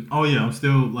watching. Oh yeah, I'm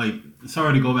still like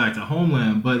sorry to go back to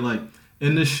Homeland, but like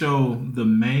in this show, the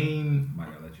main. I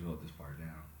gotta let you hold this part down.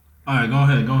 All right, go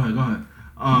ahead.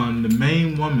 The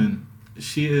main woman,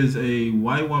 she is a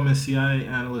white woman CIA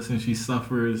analyst, and she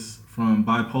suffers from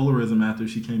bipolarism after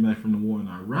she came back from the war in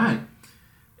Iraq.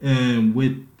 And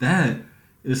with that,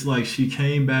 it's like she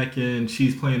came back and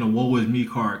she's playing a woe is me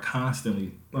card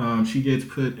constantly. She gets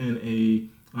put in a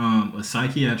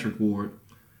psychiatric ward,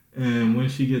 and when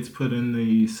she gets put in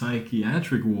the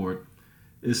psychiatric ward,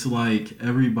 it's like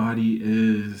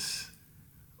everybody's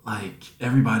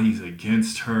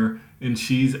against her, and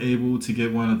she's able to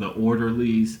get one of the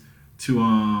orderlies to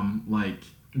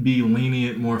be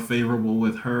lenient, more favorable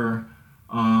with her.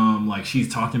 Like she's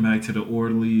talking back to the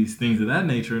orderlies, things of that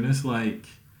nature, and it's like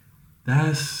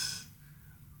that's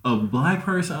a black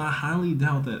person. I highly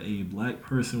doubt that a black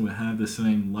person would have the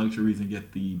same luxuries and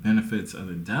get the benefits of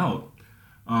the doubt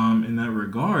in that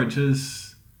regard,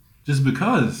 just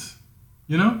because,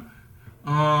 you know.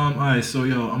 All right, so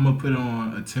I'm gonna put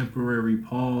on a temporary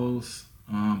pause.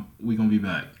 We gonna be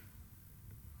back.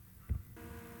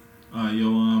 All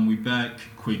right, we back.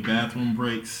 Quick bathroom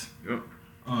breaks. Yep.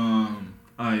 All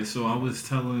right, so I was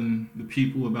telling the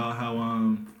people about how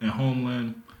in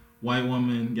Homeland, white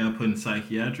woman got put in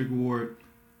psychiatric ward.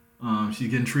 She's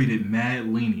getting treated mad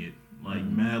lenient.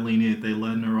 Mad lenient. They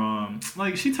letting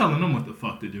her she telling them what the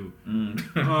fuck to do. And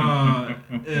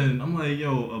I'm like,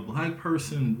 a black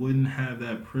person wouldn't have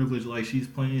that privilege. Like, she's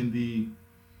playing the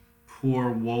poor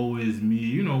woe is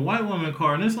me, white woman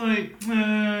card, and it's like,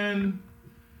 man,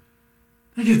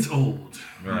 that gets old.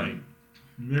 Right. Like,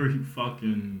 very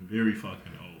fucking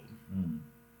old.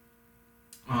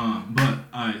 But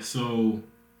alright, so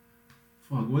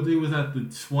what day was that? The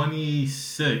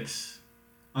 26th.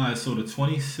 Alright, so the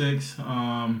 26th,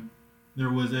 there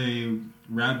was a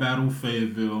rap battle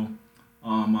Fayetteville.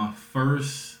 My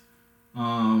first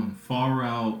far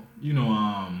out,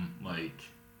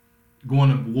 going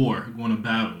to war, going to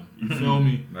battle. You feel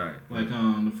me? Right.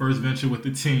 The first venture with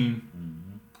the team.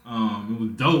 It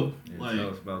was dope. Yeah, tell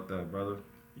us about that, brother.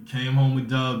 Came home with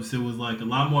dubs. It was a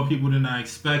lot more people than I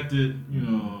expected.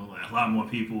 A lot more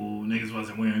people. Niggas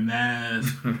wasn't wearing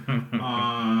masks.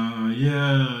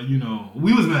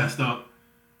 We was messed up.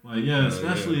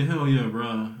 Especially hell yeah,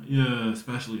 bro. Yeah,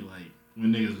 especially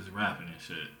when niggas was rapping and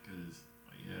shit. Cause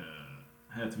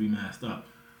I had to be masked up.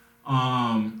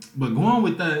 But going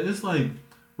with that, it's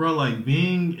bro,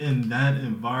 being in that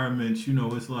environment,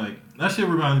 it's that shit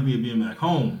reminded me of being back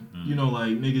home.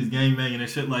 Niggas gangbanging and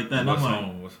shit like that. What's and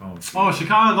home? What's home? Oh,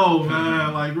 Chicago,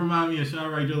 man. Remind me of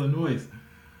Chirac, Illinois.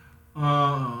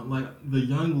 The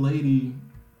young lady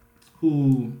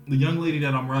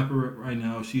that I'm rapping with right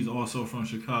now, she's also from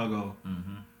Chicago.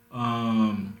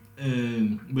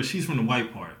 But she's from the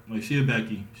white part. She a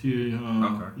Becky. She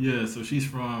okay. Yeah, so she's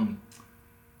from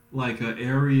an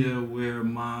area where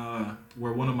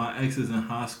one of my exes in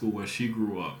high school where she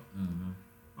grew up.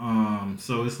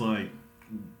 So it's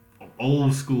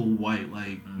old school white,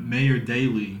 Mayor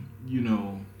Daley,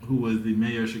 who was the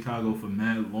mayor of Chicago for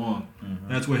mad long.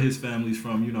 That's where his family's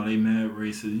from. They mad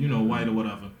racist, white or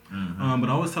whatever. But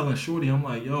I was telling Shorty, I'm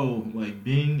like,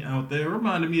 being out there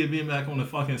reminded me of being back on the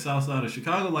fucking south side of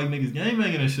Chicago, niggas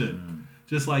gangbanging and shit.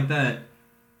 Just like that.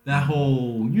 that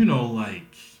whole, you know,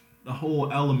 like the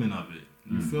whole element of it.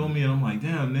 You feel me? And I'm like,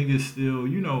 damn, niggas still,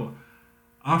 you know,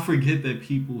 I forget that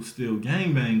people still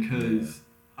gangbang because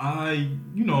I,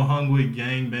 you know, hung with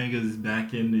gangbangers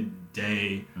back in the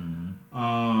day.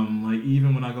 Like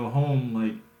even when I go home,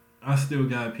 like I still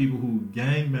got people who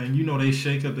gangbang. You know, they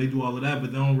shake up, they do all of that,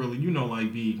 but they don't really, you know,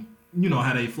 like be, you know,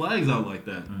 have they flags out like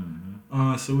that.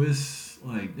 So it's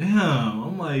like, damn,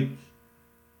 I'm like,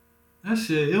 that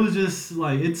shit, it was just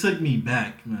like, it took me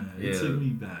back, man. It took me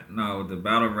back. No, the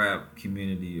battle rap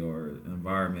community or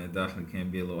environment definitely can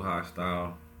be a little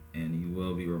hostile, and you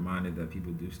will be reminded that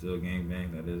people do still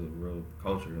gangbang. That is a real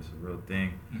culture. That's a real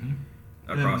thing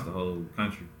across the whole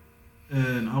country.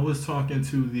 And I was talking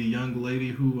to the young lady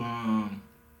who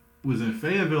was in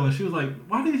Fayetteville, and she was like,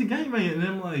 why did you gangbang? And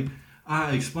I'm like,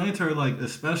 I explained to her, like,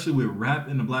 especially with rap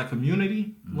in the black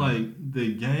community, like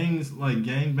the gangs, like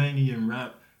gangbanging and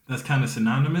rap, that's kind of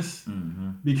synonymous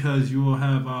because you will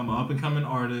have an up-and-coming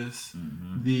artist.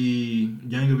 The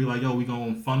gang will be like, yo, we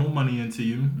going to funnel money into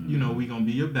you. You know, we going to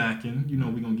be your backing. You know,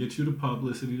 we going to get you the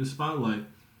publicity, the spotlight.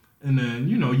 And then,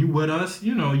 you know, you with us.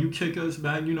 You know, you kick us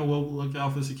back. You know, we'll look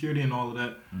out for security and all of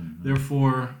that.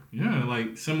 Therefore, yeah,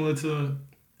 like similar to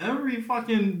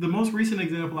the most recent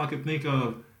example I could think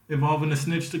of involving the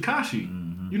snitch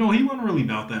Tekashi. You know, he wasn't really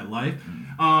about that life.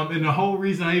 And the whole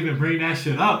reason I even bring that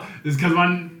shit up is because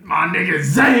my nigga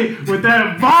Zay with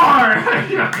that bar.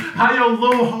 How your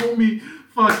little homie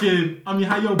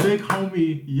how your big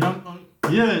homie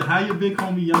how your big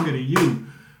homie younger than you?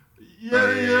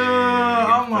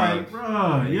 I'm like,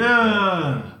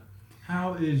 bruh,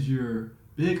 how is your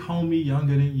big homie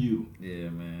younger than you? Yeah,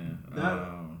 man.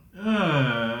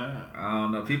 I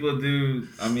don't know. People do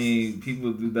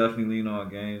definitely lean on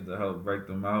games to help break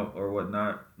them out or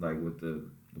whatnot. Like with the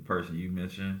person you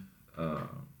mentioned.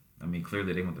 I mean,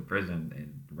 clearly they went to prison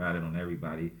and ratted on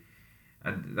everybody.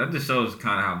 That just shows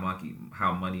kind of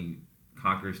how money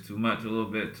conquers too much a little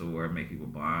bit to where it make people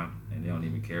blind and they don't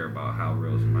even care about how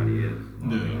real somebody is.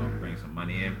 They don't bring some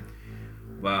money in.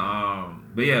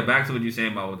 But yeah, back to what you're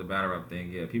saying about with the battle rap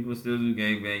thing. Yeah, people still do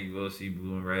gangbang. You will see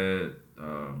blue and red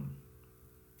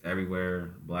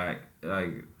everywhere, black.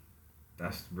 Like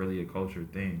that's really a culture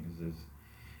thing. It's just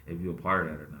if you're a part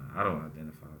of that or not. I don't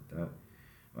identify with that.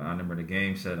 But I remember the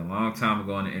game said a long time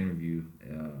ago in the interview,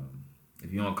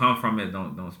 if you don't come from it,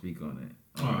 don't speak on it.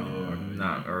 Or if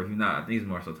you're not, I think it's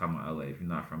more so talking about LA. If you're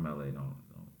not from LA, don't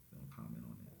comment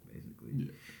on it,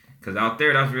 basically. Because out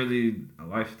there, that's really a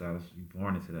lifestyle. You're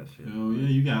born into that shit. Oh yeah,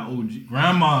 you got OG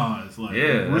grandmas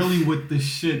really with the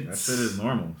shit. That shit is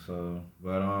normal. So,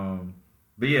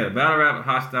 but yeah, battle rap,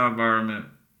 hostile environment.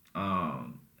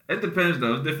 It depends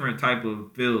though. It's different type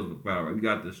of feels with battle rap. You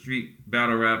got the street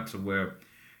battle rap to where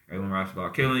everyone raps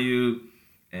about killing you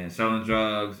and selling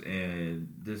drugs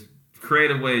and just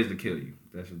creative ways to kill you.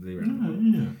 That's what they rap about.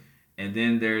 Yeah. And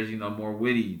then there's, more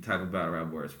witty type of battle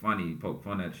rap where it's funny, poke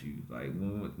fun at you. Like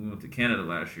when we went to Canada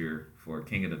last year for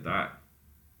King of the Dot,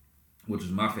 which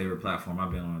is my favorite platform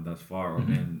I've been on thus far, or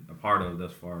been a part of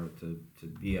thus far to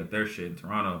be at their shit in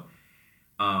Toronto.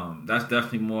 That's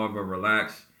definitely more of a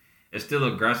relaxed. It's still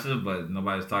aggressive, but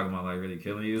nobody's talking about like really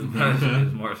killing you.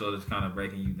 It's more so just kind of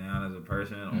breaking you down as a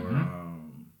person,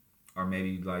 or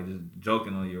maybe like just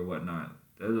joking on you or whatnot.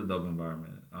 It's a dope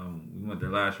environment. We went there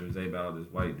last year. Zay battled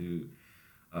this white dude.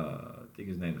 I think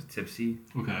his name was Tipsy.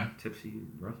 Okay. Tipsy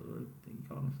Russell, I think he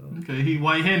called himself. Okay, he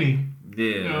white Henny.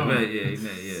 Yeah,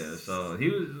 yeah. So he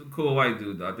was a cool white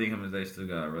dude. Though. I think him and Zay still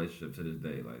got a relationship to this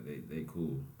day. Like they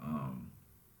cool.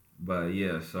 But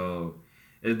yeah, so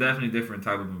it's definitely different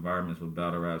type of environments with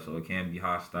battle rap. So it can be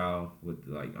hostile with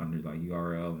like under like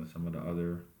URL and some of the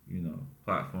other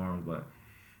platforms. But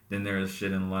then there's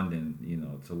shit in London,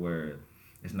 to where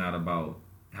it's not about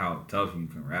how tough you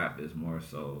can rap. It's more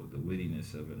so the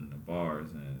wittiness of it and the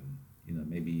bars and,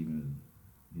 maybe even,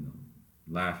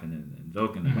 laughing and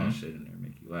joking about shit in there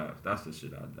make you laugh. That's the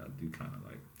shit I do kind of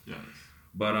like. Yes.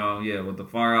 But, with the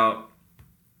Far Out,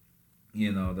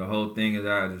 the whole thing of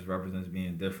that just represents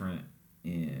being different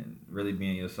and really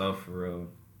being yourself for real.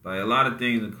 Like a lot of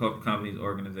things in companies,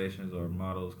 organizations, or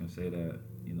models can say that,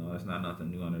 that's not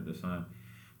nothing new under the sun.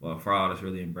 Well, Far Out is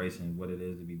really embracing what it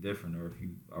is to be different, or if you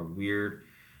are weird,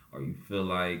 or you feel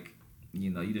like,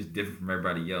 you're just different from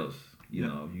everybody else.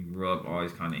 If you grew up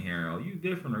always kind of hearing, oh, you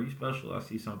different, or you special, I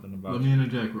see something about you. Let me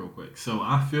interject real quick. So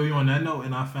I feel you on that note,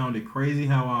 and I found it crazy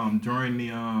how during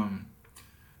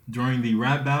the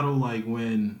rap battle, like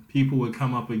when people would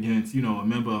come up against, a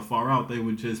member of Far Out, they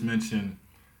would just mention,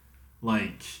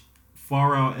 like,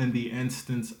 Far Out in the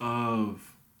instance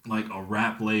of like a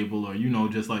rap label or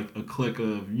just like a clique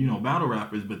of battle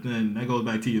rappers, but then that goes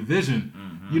back to your vision.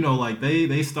 Like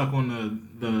they stuck on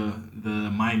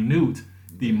the minute,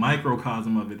 the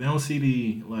microcosm of it. They don't see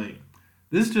the like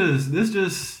this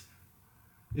just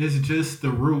is just the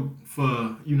root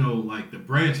for like the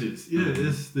branches.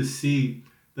 It's the seed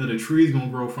that a tree's gonna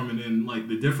grow from, and then like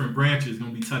the different branches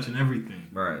gonna be touching everything.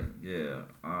 Right. Yeah.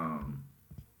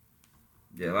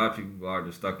 Yeah, a lot of people are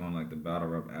just stuck on like the battle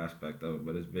rap aspect of it,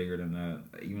 but it's bigger than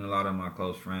that. Even a lot of my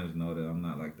close friends know that I'm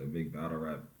not like the big battle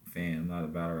rap fan. I'm not a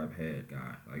battle rap head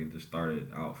guy. Like it just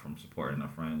started out from supporting a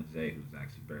friend, Zay, who's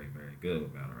actually very, very good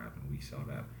with battle rap, and we saw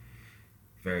that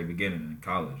very beginning in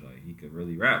college. Like he could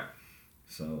really rap,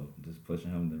 so just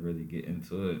pushing him to really get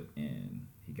into it, and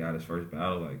he got his first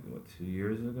battle like 2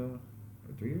 years ago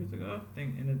or 3 years ago, I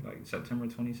think, in like September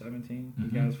 2017. He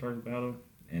got his first battle,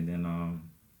 and then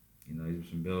he's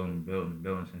been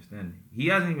building since then. He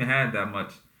hasn't even had that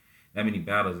many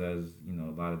battles as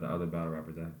a lot of the other battle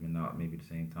rappers that have been out maybe at the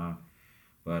same time,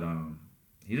 but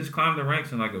he just climbed the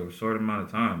ranks in like a short amount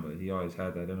of time. But he always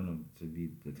had that in him to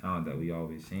be the talent that we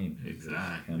always seen.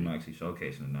 Exactly. Him actually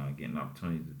showcasing it now and getting an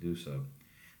opportunity to do so.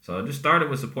 So it just started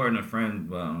with supporting a friend,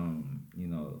 but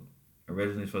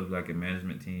originally supposed to be like a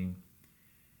management team,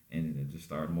 and it just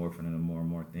started morphing into more and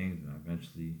more things, and I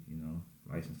eventually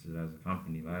licensed it as a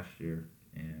company last year,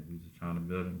 and we just trying to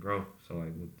build and grow. So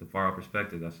like with the Far Out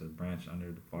Perspective, that's a branch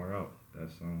under the Far Out.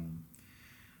 That's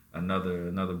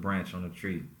another branch on the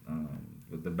tree.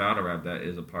 With the battle rap, that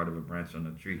is a part of a branch on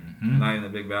the tree. I'm not even a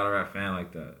big battle rap fan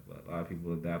like that, but a lot of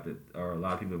people adapted, or a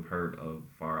lot of people have heard of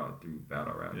Far Out through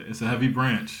battle rap. Yeah, it's a heavy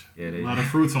branch. Yeah, a lot of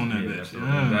fruits on that bitch.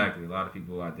 Exactly. A lot of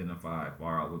people identify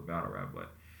Far Out with battle rap,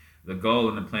 but the goal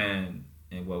and the plan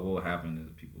and what will happen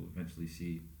is people eventually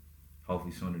see,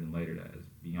 hopefully sooner than later, that is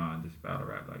beyond just battle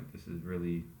rap. Like this is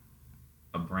really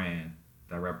a brand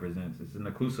that represents. It's an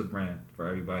inclusive brand for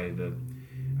everybody to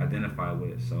identify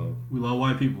with. So we love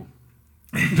white people.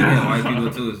 Yeah, white people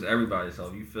too. It's everybody. So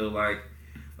if you feel like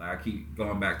I keep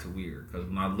going back to weird, because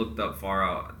when I looked up Far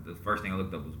Out, the first thing I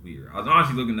looked up was weird. I was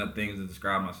honestly looking up things to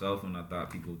describe myself, and I thought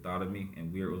people thought of me,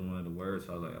 and weird was one of the words.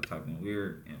 So I was like, I typed in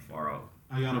weird and Far Out.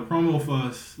 I got a promo for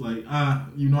us. Like,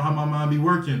 you know how my mind be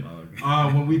working.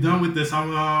 Okay. When we done with this, I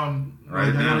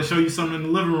gotta show you something in the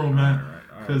living room, man.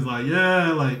 All right. Cause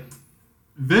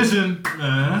vision, man.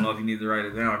 I don't know if you need to write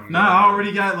it down. I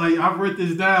already got I've written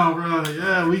this down, bro.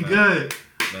 Yeah, we good.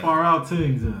 Far Out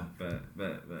things. But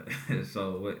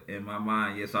so in my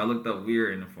mind, so I looked up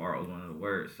weird, and the Far Out was one of the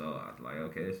words. So I was like,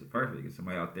 okay, this is perfect. It's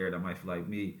somebody out there that might feel like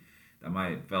me, that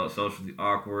might felt socially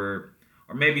awkward.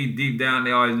 Or maybe deep down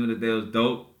they always knew that they was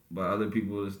dope, but other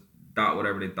people just thought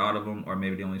whatever they thought of them, or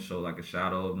maybe they only showed like a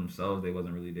shadow of themselves. They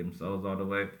wasn't really themselves all the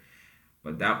way.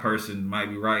 But that person might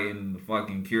be writing the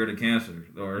fucking cure to cancer,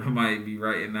 or might be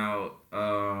writing out.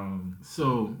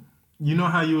 So you know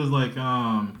how you was like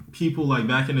people like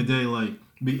back in the day, like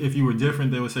if you were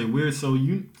different, they would say weird. So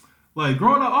you like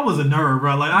growing up, I was a nerd,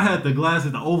 bro. Like I had the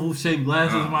glasses, the oval shaped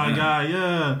glasses, my guy.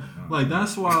 Yeah, like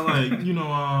that's why, like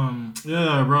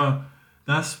yeah, bro.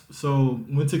 That's so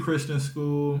went to Christian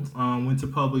school, went to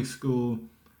public school,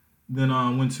 then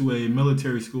went to a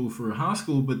military school for high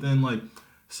school. But then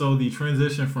so the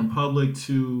transition from private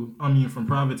to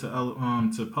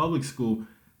public school,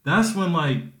 that's when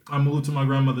I moved to my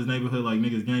grandmother's neighborhood, like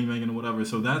niggas gangbanging or whatever.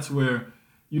 So that's where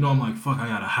I'm like, fuck, I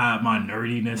gotta hide my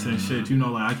nerdiness and shit.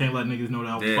 I can't let niggas know that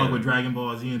I was fuck with Dragon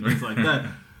Ball Z and things like that.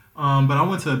 But I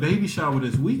went to a baby shower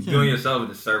this weekend. Doing yourself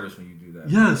a disservice when you do that.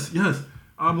 Yes.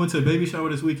 I went to a baby shower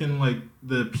this weekend. Like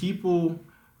the people,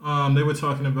 they were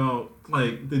talking about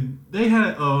they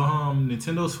had a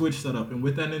Nintendo Switch set up, and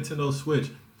with that Nintendo Switch,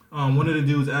 one of the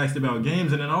dudes asked about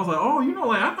games, and then I was like, oh,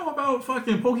 I know about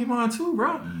fucking Pokemon too,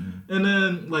 bro. Mm-hmm. And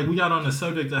then we got on the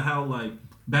subject of how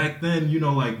back then,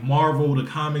 Marvel, the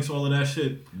comics, all of that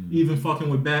shit, even fucking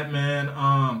with Batman,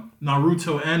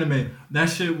 Naruto anime, that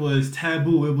shit was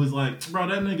taboo. It was bro,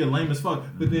 that nigga lame as fuck.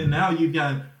 But then now you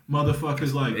got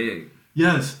motherfuckers big.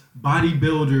 Yes,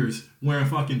 bodybuilders wearing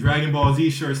fucking Dragon Ball Z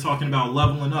shirts talking about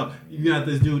leveling up. You got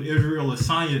this dude, Israel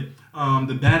Asanya,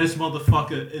 the baddest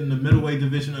motherfucker in the middleweight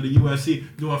division of the UFC,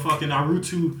 doing fucking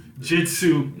Naruto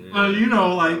Jitsu. Yeah.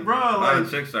 Bro, a lot of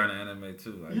chicks are in anime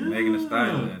too. Megan Thee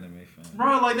Stallion anime fan.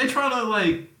 Bro, they trying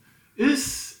to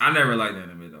it's. I never liked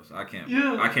anime though, so I can't.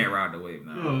 Yeah. I can't ride the wave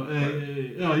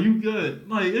now. You good?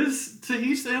 It's to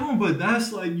each their own, but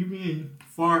that's you being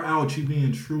far out, you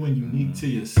being true and unique to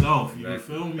yourself. You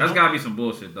feel me? That's gotta be some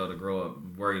bullshit though, to grow up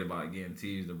worried about getting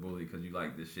teased or bullied because you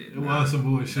like this shit. It was some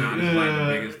bullshit. It's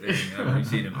the biggest thing ever. You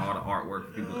see it in all the artwork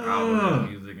for people's albums and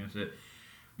music and shit.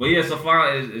 But yeah, so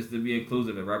far is to be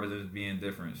inclusive. It represents being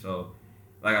different. So,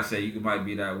 like I said, you might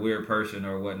be that weird person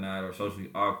or whatnot, or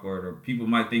socially awkward, or people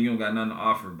might think you don't got nothing to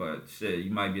offer, but shit, you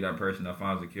might be that person that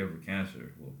finds a cure for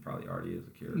cancer. Well, probably already is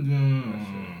a cure.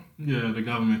 Yeah, the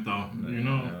government though, you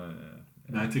know.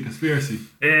 Back to conspiracy.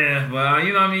 Yeah, but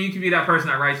you know what I mean? You could be that person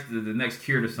that writes the next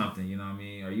cure to something, you know what I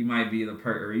mean? Or you might be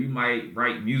or you might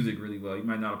write music really well. You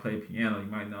might know how to play piano. You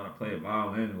might know how to play a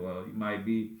violin well. You might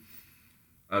be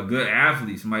a good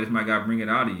athlete. Somebody just might got to bring it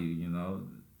out of you, you know?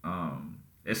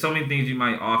 There's so many things you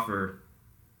might offer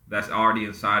that's already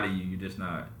inside of you. You're just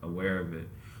not aware of it.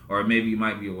 Or maybe you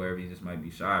might be aware of it. You just might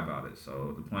be shy about it.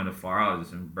 So the point of Far Out is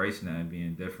just embracing that and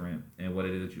being different and what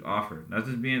it is that you offer. That's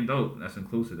just being dope. That's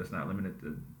inclusive. That's not limited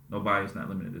to nobody. It's not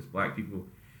limited to black people.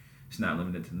 It's not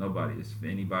limited to nobody. It's for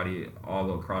anybody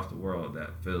all across the world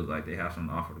that feels like they have something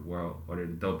to offer the world, or they're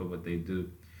dope at what they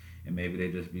do. And maybe they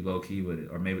just be low-key with it,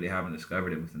 or maybe they haven't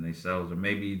discovered it within themselves, or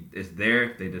maybe it's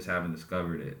there, they just haven't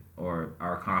discovered it, or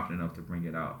are confident enough to bring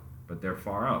it out, but they're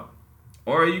far out.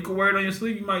 Or you can wear it on your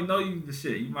sleeve, you might know you the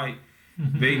shit, you might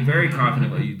be very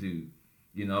confident what you do,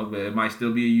 you know, but it might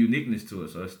still be a uniqueness to it,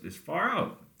 so it's far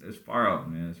out. It's far out,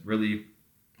 man. It's really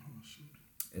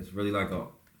like a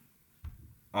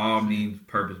all means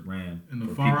purpose brand. And the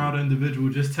far out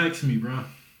individual just text me, bro.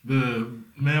 The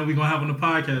man we gonna have on the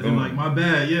podcast. They're like, my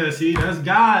bad. Yeah, see, that's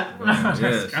God.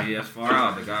 That's far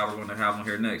out. The guy we're gonna have on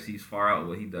here next, he's far out.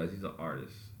 What he does, he's an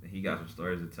artist, and he got some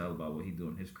stories to tell about what he do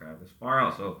in his craft. It's far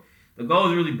out. So the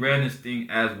goal is really brand this thing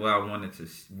as what I wanted to,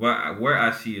 where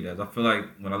I see it as. I feel like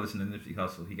when I listen to Nipsey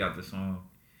Hussle, he got this song.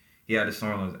 He had this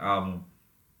song on his album.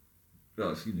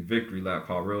 Victory Lap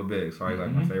called Real Big. Sorry,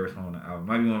 like my favorite song on the album.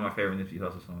 Might be one of my favorite Nipsey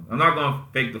Hussle songs. I'm not gonna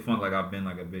fake the funk like I've been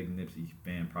like a big Nipsey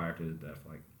fan prior to his death.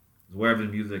 Like, was aware of his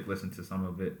music, listened to some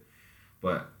of it,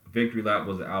 but Victory Lap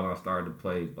was the album I started to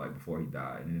play like before he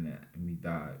died, and then when he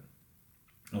died,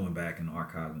 I went back in the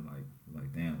archives and like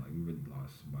damn, like we really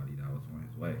lost somebody that was on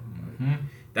his way. Like,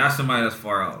 that's somebody that's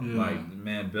far out. Yeah. Like the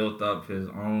man built up his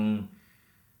own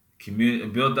community,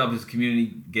 built up his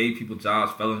community, gave people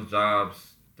jobs, felons jobs.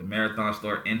 The Marathon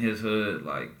store in his hood,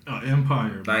 like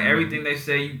empire, like everything they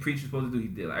say you preach you're supposed to do, he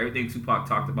did. Like everything Tupac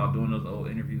talked about doing those old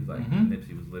interviews, like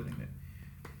Nipsey was living it.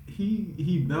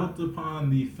 He built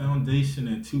upon the foundation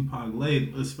that Tupac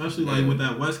laid, especially like with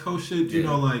that West Coast shit. You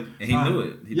know, like and he knew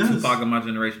it. Tupac in my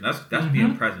generation. That's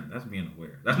being present. That's being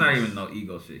aware. That's not even no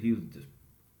ego shit. He was just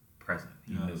present.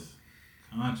 He knew.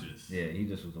 Conscious. Yeah, he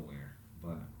just was aware.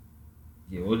 But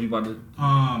yeah, what you about to?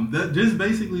 That just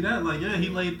basically that. Like, yeah, he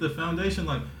laid the foundation.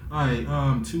 Like, all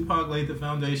right, Tupac laid the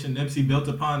foundation. Nipsey built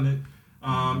upon it.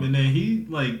 And then he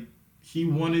did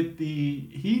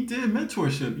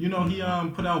mentorship. You know, he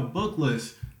put out book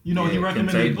lists. You know, he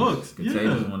recommended books.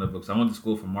 Contagious is one of the books. I went to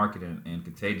school for marketing, and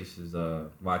Contagious is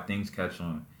Why Things Catch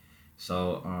On.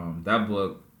 So that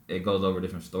book, it goes over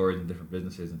different stories and different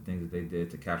businesses and things that they did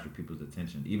to capture people's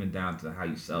attention, even down to how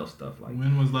you sell stuff. Like,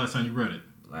 when was the last time you read it?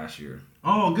 Last year.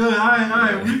 Oh, good. All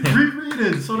right. Reread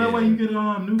it so that way you get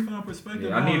a newfound perspective.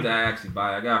 Yeah, I need to actually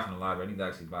buy it. I got it from the library. I need to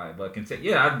actually buy it. But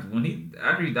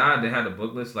after he died, they had a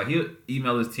book list. Like, he'll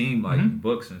email his team like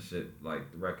books and shit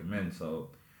like to recommend.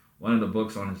 So one of the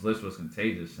books on his list was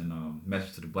Contagious and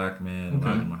Message to the Black Man,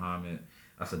 Elijah Muhammad.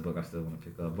 That's a book I still want to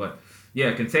pick up. But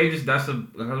yeah, Contagious, I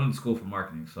went to school for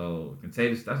marketing. So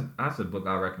Contagious, that's a book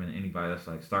I recommend to anybody that's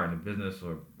like starting a business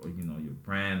or you know, your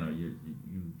brand, or you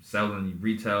selling, you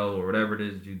retail, or whatever it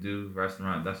is you do,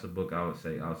 restaurant. That's a book I would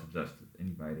suggest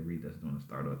anybody to read that's doing a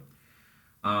startup.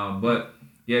 But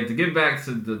yeah, to get back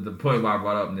to the point why I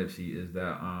brought up Nipsey is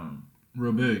that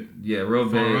real big. Yeah, real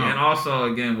big. And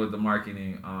also again with the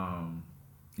marketing,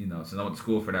 you know, since I went to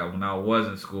school for that, when I was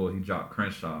in school, he dropped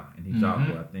Crenshaw, and he dropped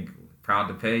what I think Proud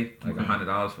to Pay, like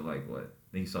 $100 for like what?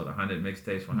 I think he sold 100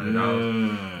 mixtapes for $100.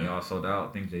 Yeah. They all sold out.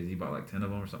 I think Jay-Z bought like 10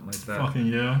 of them or something like that. Fucking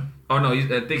yeah. Oh no, I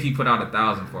think he put out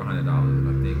 1,000 for $100. I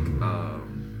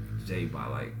think Jay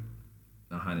bought like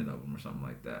 100 of them or something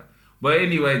like that. But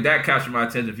anyway, that captured my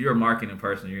attention. If you're a marketing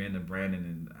person, you're into branding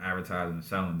and advertising and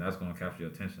selling, that's gonna capture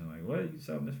your attention. Like, what are you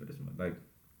selling this for this month? Like,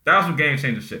 that was some game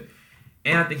changer shit.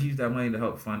 And I think he used that money to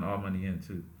help fund All Money In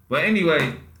too. But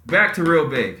anyway, back to Real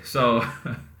Big. So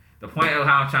the point of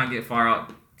how I'm trying to get far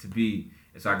out to be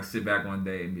is so I can sit back one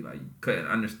day and be like, you couldn't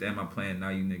understand my plan, now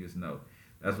you niggas know.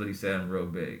 That's what he said in Real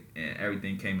Big. And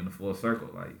everything came in a full circle.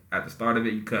 Like, at the start of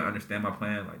it, you couldn't understand my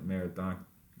plan. Like, Marathon,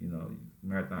 you know,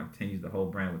 Marathon continues the whole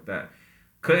brand with that.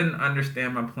 Couldn't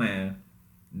understand my plan,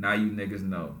 now you niggas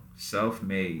know.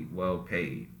 Self-made,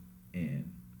 well-paid. And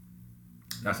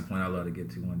that's the point I love to get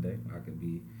to one day. I could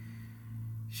be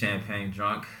champagne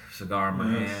drunk, cigar in my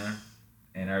hand,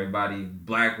 and everybody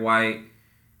black, white,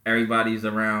 everybody's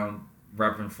around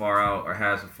repping Far Out or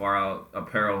has a Far Out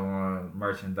apparel on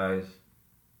merchandise,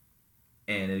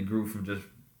 and it grew from just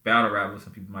battle rap.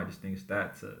 Some people might just think it's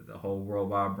that to the whole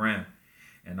worldwide brand.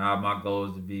 And now my goal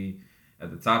is to be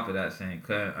at the top of that, saying,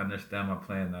 "Couldn't understand my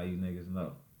plan. Now you niggas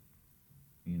know."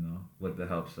 You know, with the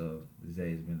helps of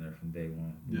Zay's been there from day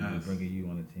one. Yes. Bringing you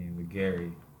on the team with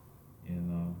Gary, you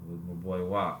know, with my boy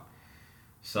Wop.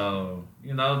 So,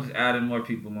 you know, just adding more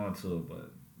people onto it,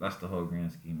 but that's the whole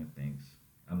grand scheme of things.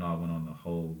 I know I went on the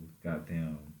whole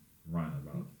goddamn run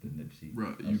about the Nipsey.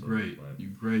 Bro, you great. You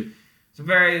great. It's a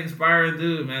very inspiring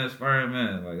dude, man. Inspiring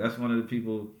man. Like, that's one of the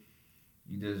people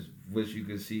you just wish you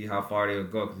could see how far they'll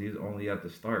go, because he's only at the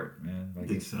start, man.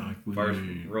 Like, exactly. First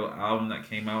real album that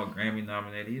came out, Grammy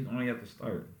nominated, he's only at the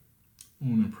start.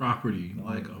 On the property,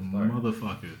 like a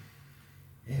motherfucker.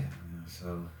 Yeah, man.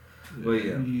 So, but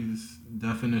yeah. He's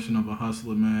definition of a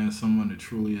hustler, man. Someone to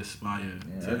truly aspire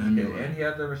to emulate. And he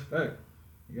had the respect.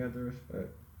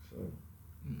 So,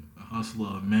 a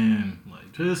hustler, man,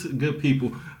 like just good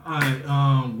people. All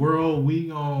right, world, we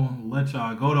gonna let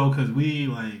y'all go though, cause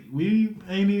we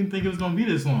ain't even think it was gonna be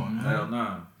this long. Man. Hell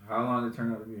nah. How long did it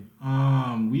turn out to be?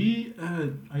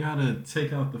 I gotta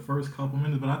take out the first couple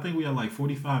minutes, but I think we had like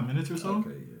 45 minutes or so. Okay,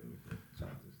 yeah, we can chop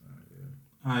this down.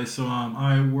 Yeah. All right, so all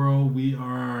right, world, we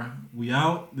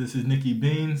out. This is Nikki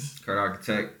Beans, Kurt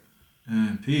Architect,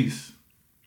 and peace.